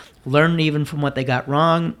 Mike. Learn even from what they got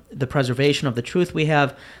wrong, the preservation of the truth we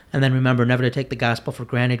have, and then remember never to take the gospel for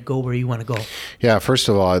granted. Go where you want to go. Yeah, first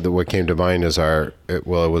of all, what came to mind is it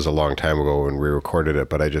was a long time ago when we recorded it,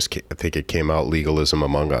 but I think it came out, legalism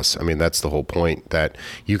among us. I mean, that's the whole point, that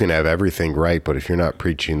you can have everything right, but if you're not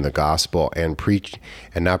preaching the gospel and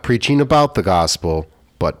not preaching about the gospel,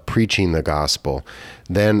 but preaching the gospel,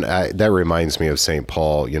 then that reminds me of St.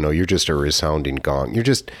 Paul. You're just a resounding gong. You're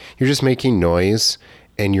just making noise,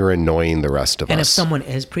 and you're annoying the rest of us. And if someone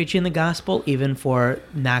is preaching the gospel, even for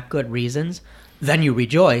not good reasons, then you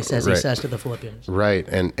rejoice, as he says to the Philippians. Right,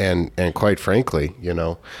 and quite frankly,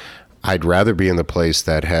 I'd rather be in the place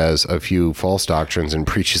that has a few false doctrines and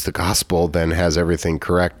preaches the gospel than has everything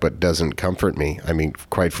correct but doesn't comfort me. I mean,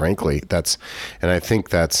 quite frankly, I think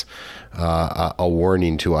that's a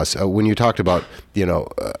warning to us. When you talked about,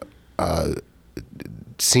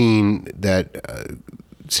 seeing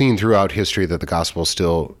throughout history that the gospel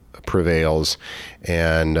still prevails,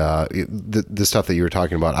 and the stuff that you were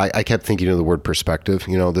talking about, I kept thinking of the word perspective.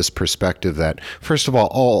 This perspective that, first of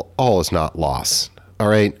all is not lost. All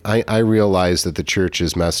right, I realize that the church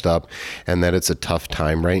is messed up and that it's a tough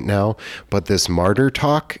time right now, but this martyr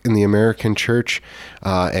talk in the American church,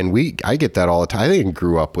 and I get that all the time. I think I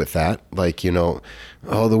grew up with that, like, the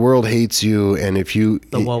world hates you, and if you...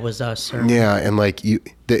 The woe was us sermon. Yeah, and like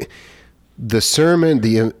the sermon,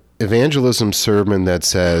 the evangelism sermon that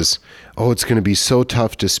says, it's going to be so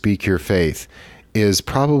tough to speak your faith, is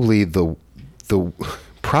probably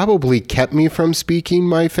probably kept me from speaking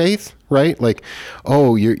my faith, right? Like,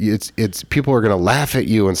 it's people are going to laugh at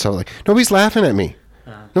you and stuff. Like, nobody's laughing at me.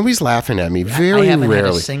 Nobody's laughing at me. Very I haven't rarely.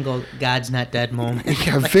 Had a single God's not dead moment.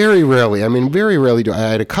 Yeah, very rarely. I mean, very rarely do. I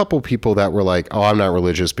had a couple people that were like, I'm not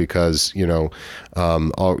religious because,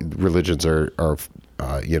 all religions are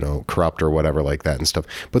corrupt or whatever like that and stuff.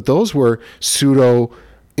 But those were pseudo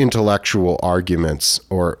intellectual arguments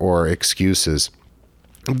or excuses.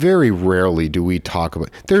 Very rarely do we talk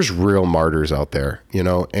about, there's real martyrs out there,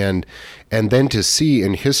 and then to see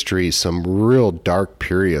in history some real dark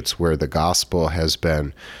periods where the gospel has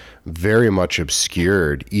been very much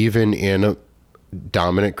obscured, even in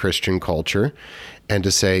dominant Christian culture and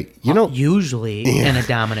to say, usually in a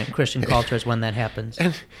dominant Christian culture is when that happens.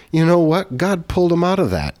 And you know what? God pulled them out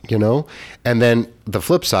of that, And then the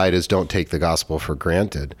flip side is don't take the gospel for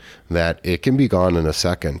granted, that it can be gone in a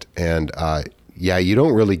second. And you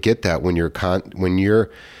don't really get that when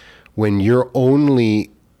your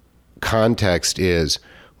only context is,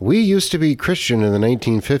 we used to be Christian in the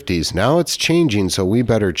 1950s. Now it's changing, so we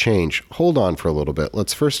better change. Hold on for a little bit.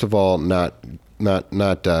 Let's first of all not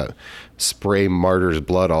spray martyrs'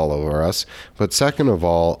 blood all over us. But second of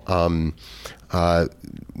all,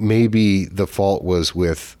 maybe the fault was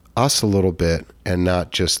with us a little bit and not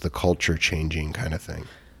just the culture changing kind of thing.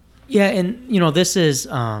 Yeah, and this is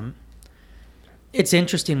it's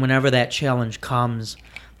interesting whenever that challenge comes.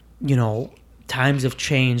 Times have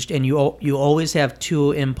changed, and you always have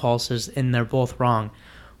two impulses, and they're both wrong.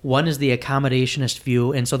 One is the accommodationist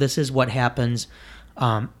view, and so this is what happens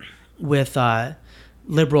with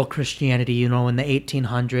liberal Christianity, in the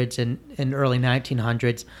 1800s and early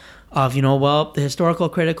 1900s, of, the historical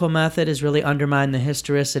critical method has really undermined the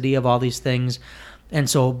historicity of all these things. And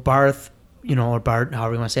so Barth, or Bart,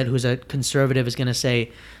 however you want to say it, who's a conservative, is going to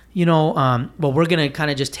say, well, we're going to kind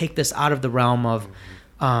of just take this out of the realm of,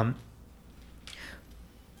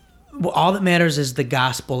 well, all that matters is the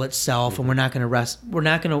gospel itself, and we're not going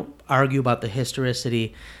to argue about the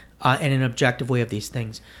historicity and an objective way of these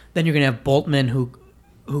things. Then you're going to have Bultmann,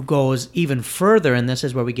 who goes even further, and this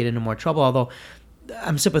is where we get into more trouble, although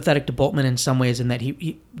I'm sympathetic to Bultmann in some ways in that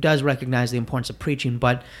he does recognize the importance of preaching,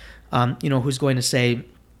 but who's going to say,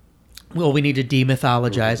 well, we need to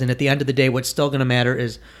demythologize, and at the end of the day, what's still going to matter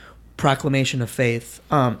is proclamation of faith.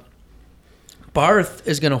 Barth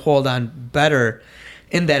is going to hold on better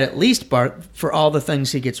in that at least Barth, for all the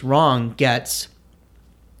things he gets wrong, gets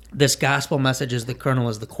this gospel message as the kernel,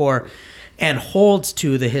 as the core, and holds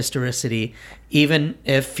to the historicity, even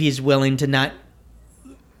if he's willing to not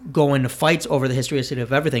go into fights over the historicity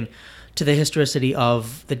of everything, to the historicity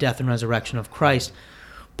of the death and resurrection of Christ.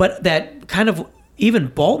 But that kind of, even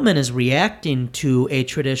Bultmann is reacting to a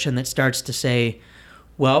tradition that starts to say,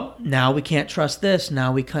 well, now we can't trust this,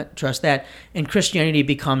 now we can't trust that. And Christianity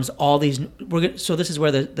becomes all these, so this is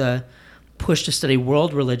where the push to study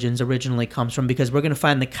world religions originally comes from, because we're going to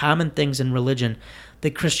find the common things in religion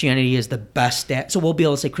that Christianity is the best at. So we'll be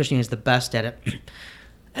able to say Christianity is the best at it.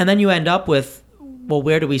 And then you end up with, well,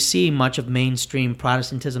 where do we see much of mainstream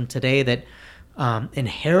Protestantism today that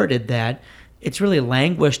inherited that? It's really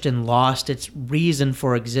languished and lost its reason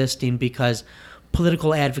for existing, because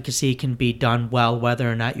political advocacy can be done well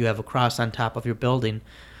whether or not you have a cross on top of your building.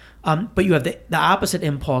 But you have the opposite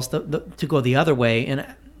impulse to go the other way, and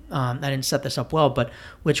I didn't set this up well, but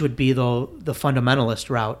which would be the fundamentalist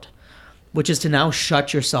route, which is to now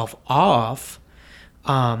shut yourself off,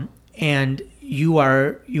 and you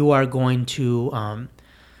are going to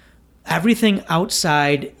everything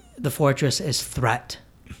outside the fortress is threat.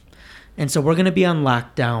 And so we're going to be on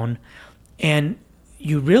lockdown, and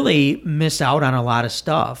you really miss out on a lot of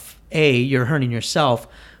stuff. A, you're hurting yourself,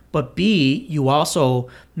 but B, you also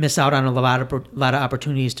miss out on a lot of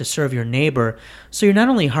opportunities to serve your neighbor. So you're not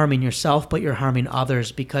only harming yourself, but you're harming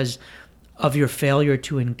others because of your failure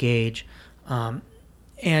to engage.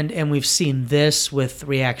 And we've seen this with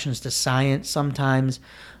reactions to science sometimes,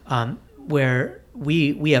 where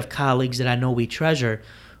we have colleagues that I know we treasure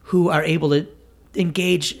who are able to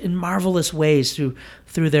engage in marvelous ways through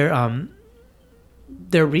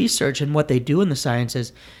their research and what they do in the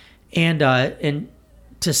sciences, and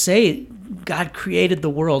to say God created the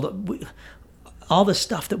world, all the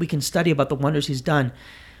stuff that we can study about the wonders He's done,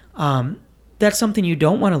 that's something you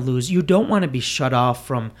don't want to lose. You don't want to be shut off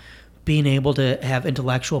from being able to have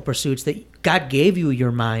intellectual pursuits that God gave you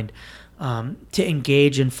your mind to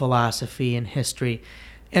engage in philosophy and history.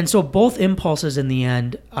 And so both impulses in the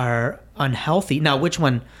end are unhealthy. Now, which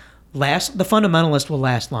one lasts? The fundamentalist will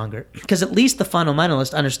last longer, because at least the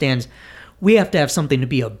fundamentalist understands we have to have something to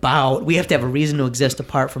be about. We have to have a reason to exist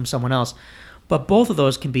apart from someone else. But both of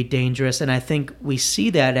those can be dangerous, and I think we see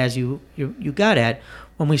that, as you got at,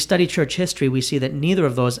 when we study church history, we see that neither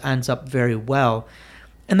of those ends up very well.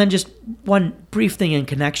 And then just one brief thing in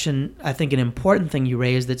connection, I think an important thing you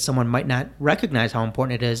raised that someone might not recognize how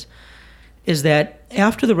important it is that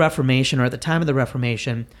after the Reformation, or at the time of the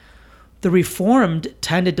Reformation, the Reformed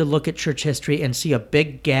tended to look at church history and see a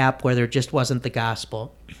big gap where there just wasn't the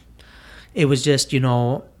gospel. It was just,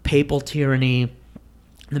 papal tyranny.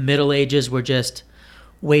 The Middle Ages were just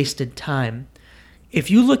wasted time. If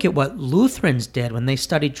you look at what Lutherans did when they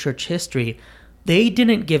studied church history, they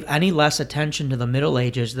didn't give any less attention to the Middle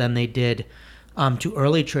Ages than they did to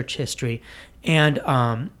early church history.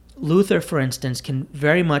 And Luther, for instance, can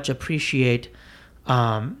very much appreciate,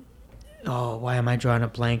 why am I drawing a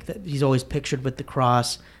blank? That he's always pictured with the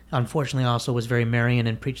cross. Unfortunately, also was very Marian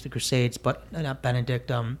and preached the Crusades, but not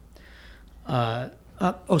Benedict.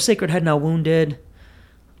 Sacred Head Now Wounded.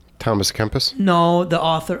 Thomas Kempis? No, the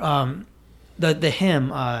author, the hymn.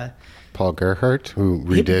 Paul Gerhardt, who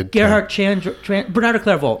redid. Bernard of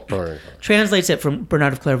Clairvaux translates it from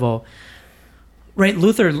Bernard of Clairvaux. Right,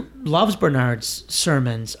 Luther loves Bernard's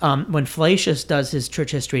sermons. When Flacius does his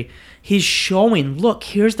church history, he's showing, look,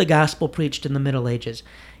 here's the gospel preached in the Middle Ages.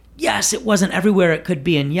 Yes, it wasn't everywhere it could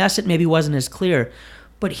be, and yes, it maybe wasn't as clear,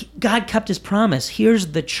 but God kept his promise. Here's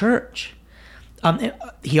the church.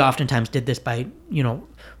 He oftentimes did this by,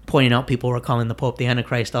 pointing out people were calling the Pope the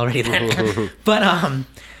Antichrist already then.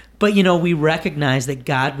 But we recognize that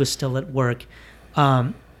God was still at work,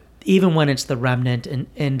 even when it's the remnant,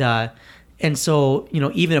 and so,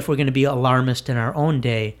 even if we're going to be alarmist in our own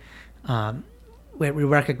day, we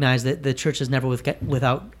recognize that the church is never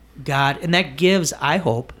without God, and that gives, I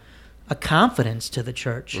hope, a confidence to the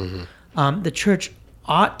church. Mm-hmm. The church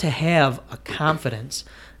ought to have a confidence.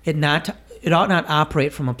 It ought not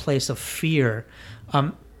operate from a place of fear.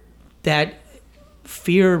 That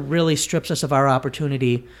fear really strips us of our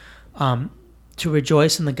opportunity to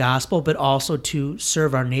rejoice in the gospel, but also to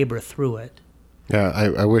serve our neighbor through it. Yeah,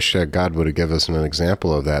 I wish that God would have given us an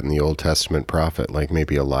example of that in the Old Testament prophet, like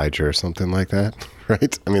maybe Elijah or something like that,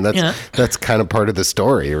 right? I mean, that's kind of part of the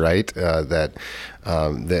story, right? That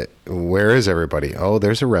where is everybody? Oh,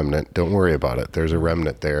 there's a remnant. Don't worry about it. There's a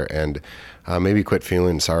remnant there, and maybe quit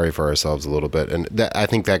feeling sorry for ourselves a little bit. And I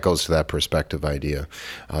think that goes to that perspective idea.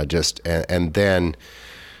 And then,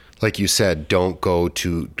 like you said, don't go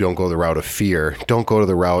the route of fear. Don't go to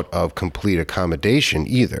the route of complete accommodation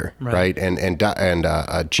either, right? And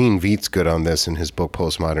Gene Veit's good on this in his book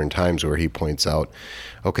Postmodern Times, where he points out,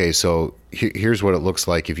 okay, so here's what it looks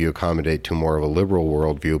like if you accommodate to more of a liberal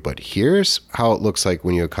worldview, but here's how it looks like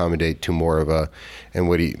when you accommodate to more of a, and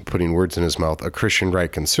what he putting words in his mouth, a Christian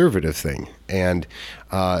right conservative thing. And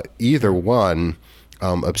either one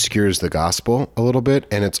obscures the gospel a little bit,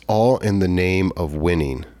 and it's all in the name of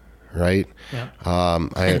winning. Right. Yeah.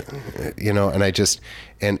 I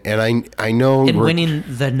know and winning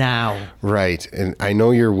the now. Right. And I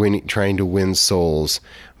know you're trying to win souls,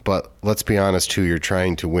 but let's be honest too, you're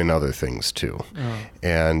trying to win other things too. Oh.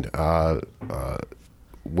 And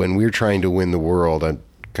when we're trying to win the world, I'm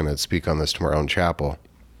going to speak on this tomorrow in chapel.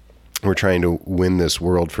 We're trying to win this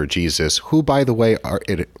world for Jesus, who, by the way,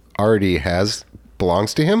 it already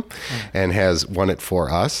belongs to him and has won it for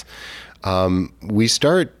us. We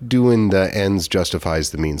start doing the ends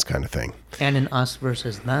justifies the means kind of thing. And an us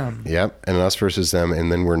versus them. Yep, and an us versus them,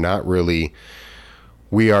 and then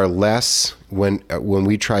we are less, when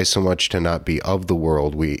we try so much to not be of the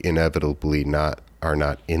world, we inevitably are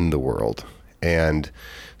not in the world. And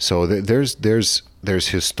so there's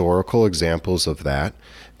historical examples of that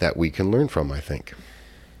we can learn from, I think.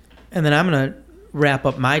 And then I'm going to wrap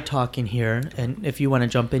up my talking here, and if you want to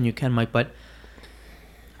jump in, you can, Mike, but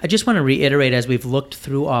I just want to reiterate, as we've looked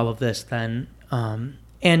through all of this then,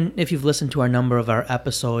 and if you've listened to a number of our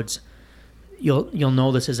episodes, you'll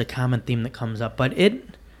know this is a common theme that comes up. But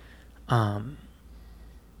I've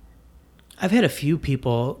had a few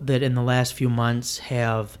people that in the last few months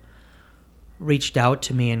have reached out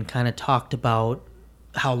to me and kind of talked about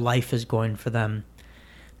how life is going for them.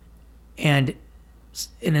 And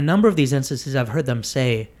in a number of these instances, I've heard them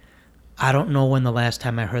say, I don't know when the last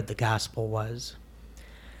time I heard the gospel was.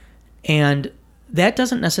 And that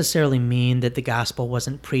doesn't necessarily mean that the gospel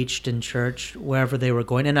wasn't preached in church wherever they were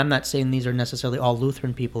going. And I'm not saying these are necessarily all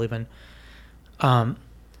Lutheran people even. But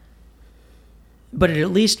it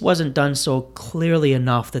at least wasn't done so clearly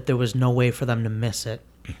enough that there was no way for them to miss it.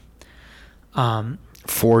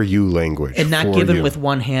 For you language. And not given with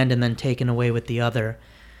one hand and then taken away with the other.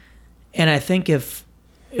 And I think if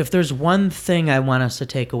there's one thing I want us to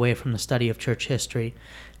take away from the study of church history,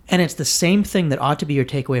 and it's the same thing that ought to be your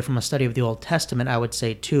takeaway from a study of the Old Testament, I would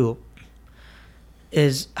say too,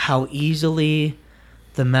 is how easily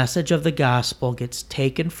the message of the gospel gets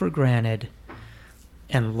taken for granted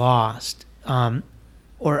and lost,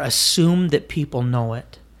 or assumed that people know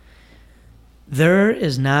it. There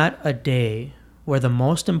is not a day where the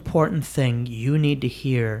most important thing you need to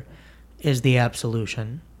hear is the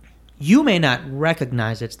absolution. You may not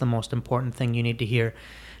recognize it's the most important thing you need to hear.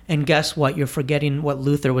 And guess what? You're forgetting what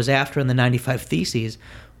Luther was after in the 95 Theses,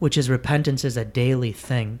 which is repentance is a daily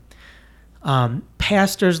thing.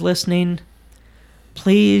 Pastors listening,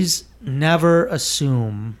 please never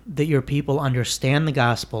assume that your people understand the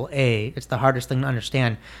gospel. A, it's the hardest thing to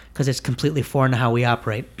understand because it's completely foreign to how we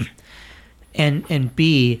operate. And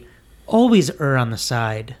B, always err on the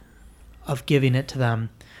side of giving it to them.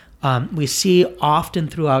 We see often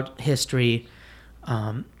throughout history,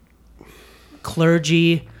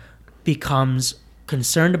 clergy becomes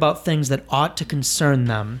concerned about things that ought to concern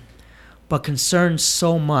them, but concerned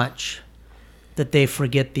so much that they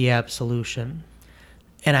forget the absolution.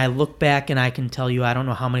 And I look back and I can tell you, I don't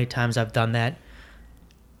know how many times I've done that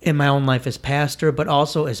in my own life as pastor, but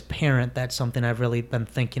also as parent. That's something I've really been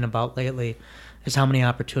thinking about lately, is how many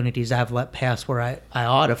opportunities I've let pass where I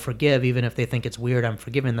ought to forgive, even if they think it's weird, I'm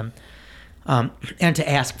forgiving them, and to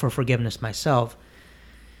ask for forgiveness myself.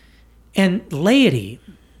 And laity,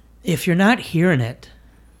 if you're not hearing it,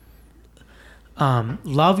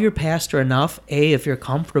 love your pastor enough, A, if you're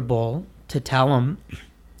comfortable, to tell him,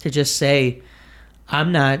 to just say,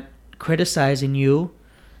 I'm not criticizing you,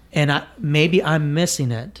 and maybe I'm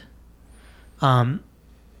missing it, but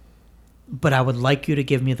I would like you to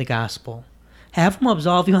give me the gospel. Have them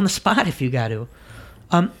absolve you on the spot if you got to.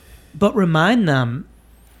 But remind them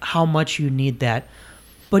how much you need that.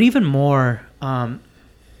 But even more,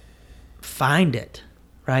 find it,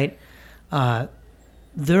 right? And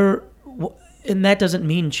that doesn't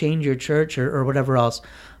mean change your church or whatever else.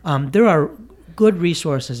 There are good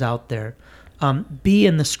resources out there. Be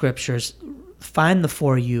in the scriptures. Find the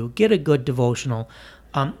For You. Get a good devotional.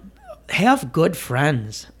 Have good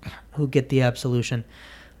friends who get the absolution.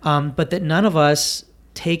 But that none of us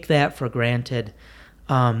take that for granted.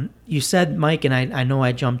 You said, Mike, and I know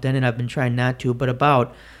I jumped in and I've been trying not to, but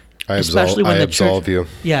about I absolve you.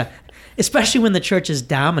 Yeah, especially when the church is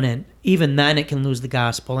dominant, even then it can lose the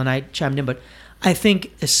gospel. And I chimed in, but I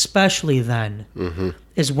think especially then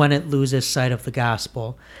is when it loses sight of the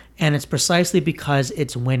gospel. And it's precisely because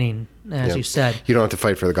it's winning, as you said. You don't have to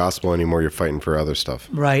fight for the gospel anymore. You're fighting for other stuff.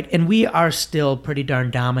 Right. And we are still pretty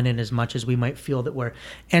darn dominant as much as we might feel that we're.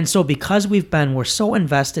 And so because we're so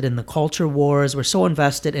invested in the culture wars, we're so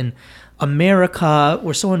invested in America,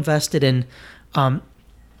 we're so invested in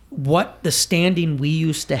what the standing we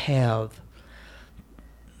used to have.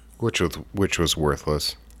 Which was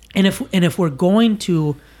worthless. And if we're going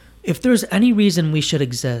to, if there's any reason we should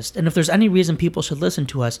exist, and if there's any reason people should listen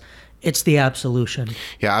to us, it's the absolution.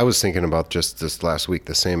 Yeah, I was thinking about just this last week,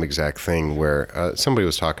 the same exact thing where somebody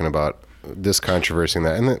was talking about this controversy and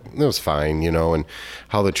that, and it was fine, and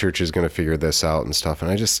how the church is going to figure this out and stuff.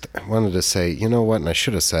 And I just wanted to say, you know what, and I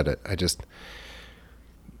should have said it.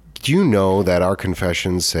 Do you know that our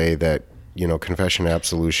confessions say that, confession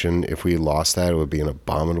absolution, if we lost that, it would be an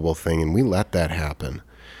abominable thing, and we let that happen.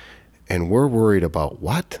 And we're worried about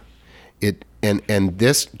what? And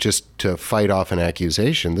this, just to fight off an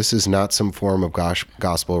accusation, this is not some form of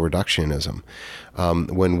gospel reductionism.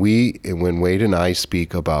 When Wade and I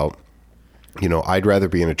speak about, I'd rather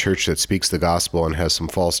be in a church that speaks the gospel and has some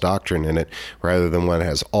false doctrine in it, rather than one that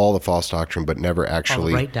has all the false doctrine but never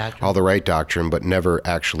actually all the right doctrine, but never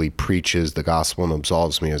actually preaches the gospel and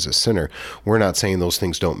absolves me as a sinner. We're not saying those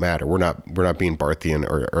things don't matter. We're not being Barthian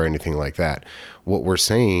or anything like that. What we're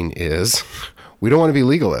saying is we don't want to be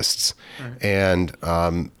legalists. Right.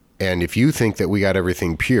 And if you think that we got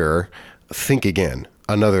everything pure, think again.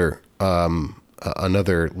 Another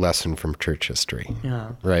lesson from church history.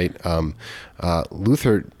 Yeah. Right?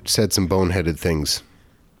 Luther said some boneheaded things.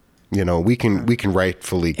 We can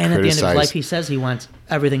rightfully criticize. And at the end of his life, he says he wants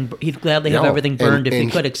everything. He'd gladly have everything burned if he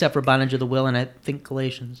could, except for bondage of the will, and I think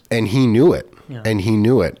Galatians. And he knew it. Yeah. And he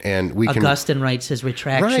knew it. And Augustine writes his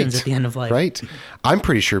retractions at the end of life. Right. I'm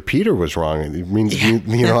pretty sure Peter was wrong. It means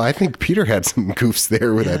I think Peter had some goofs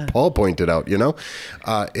there that Paul pointed out.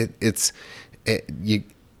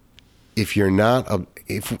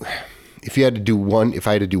 If I had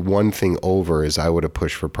to do one thing over, is I would have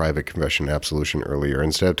pushed for private confession absolution earlier,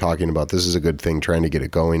 instead of talking about this is a good thing, trying to get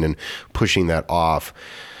it going and pushing that off.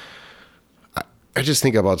 I just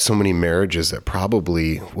think about so many marriages that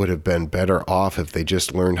probably would have been better off if they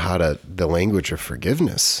just learned the language of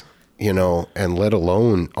forgiveness, and let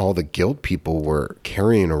alone all the guilt people were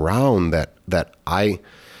carrying around that I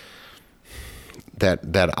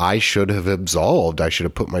should have absolved. I should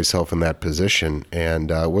have put myself in that position, and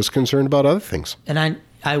was concerned about other things. And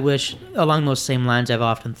I wish, along those same lines, I've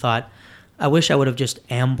often thought, I wish I would have just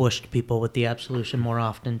ambushed people with the absolution more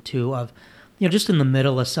often too, of, just in the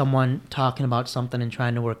middle of someone talking about something and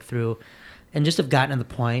trying to work through, and just have gotten to the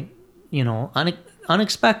point,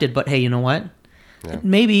 unexpected, but hey, you know what? Yeah.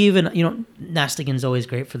 Maybe even, Nestigan's always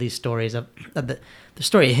great for these stories of the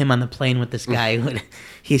story of him on the plane with this guy.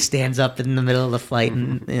 He stands up in the middle of the flight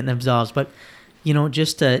and absolves. But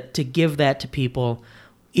just to give that to people,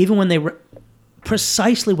 even when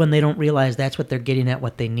precisely when they don't realize that's what they're getting at,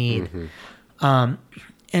 what they need.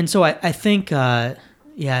 And so I think,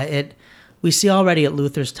 we see already at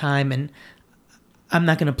Luther's time, and I'm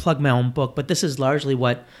not going to plug my own book, but this is largely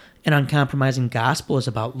what An Uncompromising Gospel is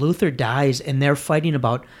about. Luther dies, and they're fighting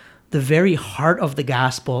about the very heart of the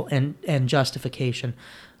gospel and justification.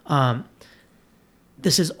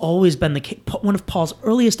 This has always been the case. One of Paul's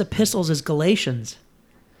earliest epistles is Galatians,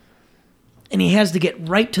 and he has to get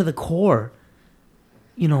right to the core.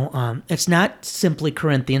 It's not simply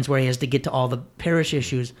Corinthians where he has to get to all the parish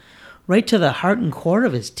issues, right to the heart and core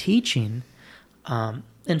of his teaching.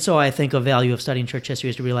 And so I think a value of studying church history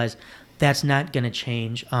is to realize that's not going to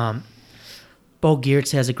change. Bo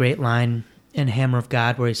Geertz has a great line in Hammer of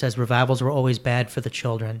God where he says, revivals were always bad for the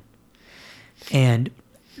children. And,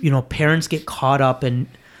 parents get caught up in,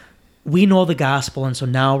 we know the gospel, and so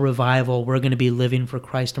now revival, we're going to be living for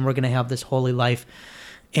Christ, and we're going to have this holy life.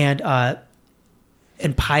 And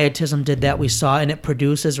Pietism did that, we saw, and it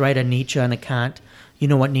produces, right, a Nietzsche and a Kant. You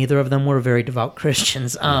know what? Neither of them were very devout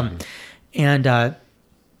Christians. And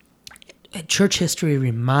church history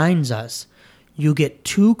reminds us, you get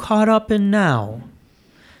too caught up in now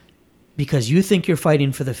because you think you're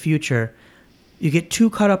fighting for the future. You get too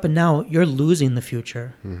caught up in now, you're losing the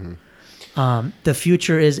future. The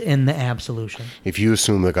future is in the absolution. If you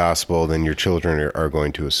assume the gospel, then your children are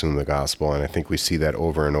going to assume the gospel, and I think we see that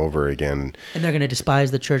over and over again. And they're going to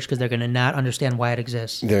despise the church because they're going to not understand why it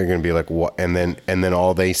exists. They're going to be like, what? And then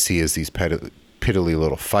all they see is these piddly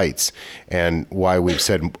little fights. And why we've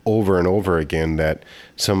said over and over again that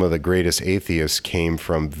some of the greatest atheists came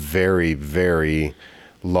from very, very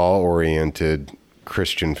law-oriented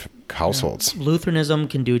Christian households. Lutheranism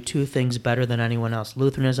can do two things better than anyone else.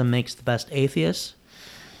 Lutheranism makes the best atheists,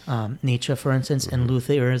 Nietzsche, for instance, and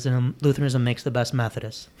Lutheranism makes the best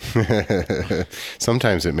Methodists.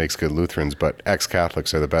 Sometimes it makes good Lutherans, but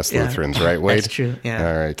ex-Catholics are the best Lutherans, right, Wade? That's true, yeah.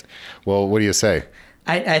 All right. Well, what do you say?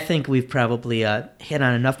 I think we've probably hit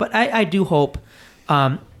on enough, but I do hope,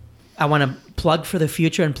 I want to plug for the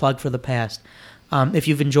future and plug for the past. If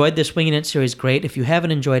you've enjoyed this Winging It series, great. If you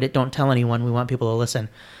haven't enjoyed it, don't tell anyone. We want people to listen.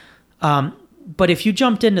 But if you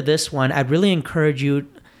jumped into this one, I'd really encourage you.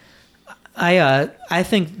 I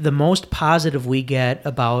think the most positive we get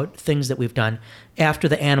about things that we've done after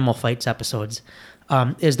the animal fights episodes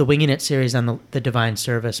is the Winging It series on the divine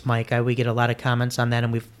service, Mike. We get a lot of comments on that,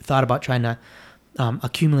 and we've thought about trying to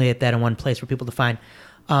accumulate that in one place for people to find.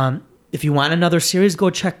 If you want another series, go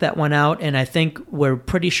check that one out. And I think we're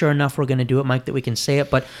pretty sure enough we're going to do it, Mike, that we can say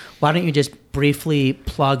it. But why don't you just briefly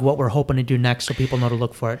plug what we're hoping to do next so people know to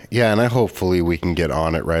look for it? Yeah, and hopefully we can get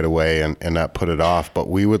on it right away and not put it off. But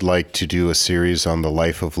we would like to do a series on the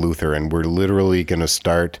life of Luther. And we're literally going to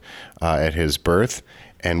start at his birth.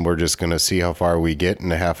 And we're just going to see how far we get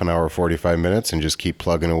in a half an hour, 45 minutes, and just keep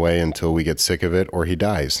plugging away until we get sick of it or he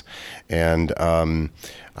dies. And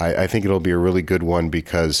I think it'll be a really good one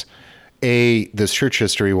because, this church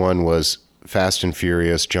history one was fast and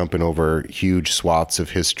furious, jumping over huge swaths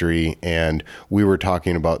of history, and we were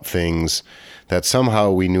talking about things that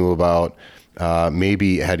somehow we knew about,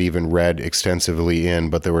 maybe had even read extensively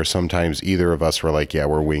in, but there were sometimes either of us were like, yeah,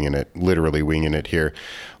 we're winging it, literally winging it here.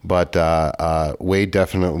 But Wade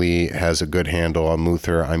definitely has a good handle on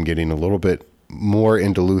Luther. I'm getting a little bit more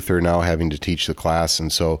into Luther now, having to teach the class, and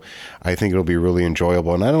so I think it'll be really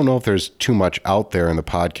enjoyable. And I don't know if there's too much out there in the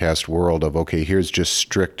podcast world of, okay, here's just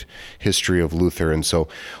strict history of Luther, and so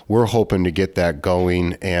we're hoping to get that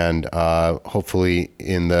going, and hopefully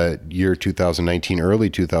in the year 2019, early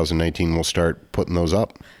 2019, we'll start putting those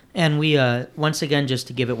up. And we, once again, just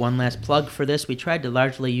to give it one last plug for this, we tried to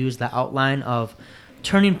largely use the outline of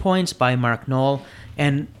Turning Points by Mark Knoll,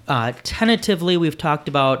 and tentatively we've talked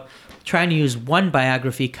about trying to use one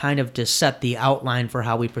biography kind of to set the outline for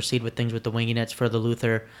how we proceed with things with the Winging It's for the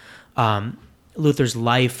Luther's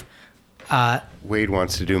life. Wade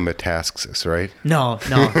wants to do Metaxas, right? No,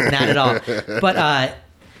 not at all. But,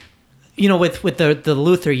 with the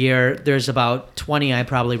Luther year, there's about 20 I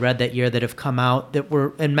probably read that year that have come out that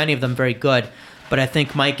were, and many of them very good. But I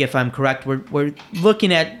think, Mike, if I'm correct, we're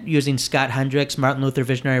looking at using Scott Hendricks, Martin Luther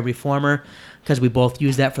Visionary Reformer, because we both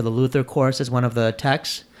use that for the Luther course as one of the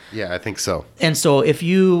texts. Yeah, I think so. And so if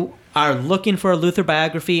you are looking for a Luther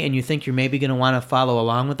biography and you think you're maybe going to want to follow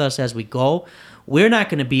along with us as we go, we're not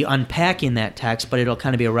going to be unpacking that text, but it'll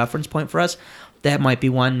kind of be a reference point for us. That might be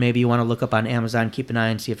one maybe you want to look up on Amazon, keep an eye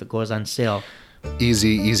and see if it goes on sale.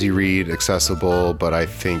 easy read, accessible, but I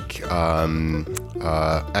think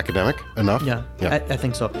academic enough. Yeah. I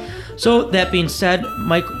think so. So that being said,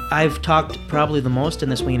 Mike, I've talked probably the most in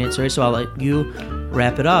this Winging It series, so I'll let you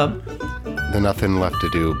wrap it up. There's nothing left to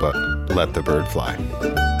do but let the bird fly.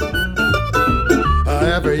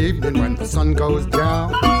 Every evening when the sun goes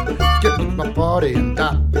down, get with my party and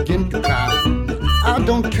I begin to cry. I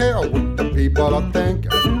don't care what the people are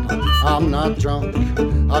thinking. I'm not drunk,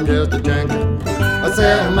 I'm just a drinking. I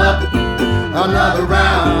set 'em up, another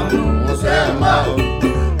round. I set 'em up,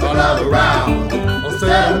 another round. I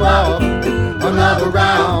set 'em up, another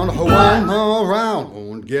round. One more round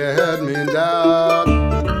won't get me down.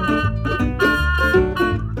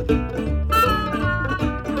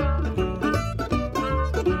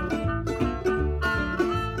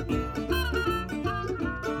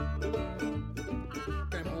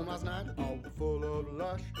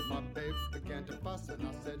 My babe began to fuss and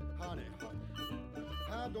I said, honey,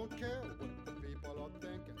 I don't care what the people are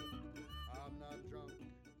thinking. I'm not drunk.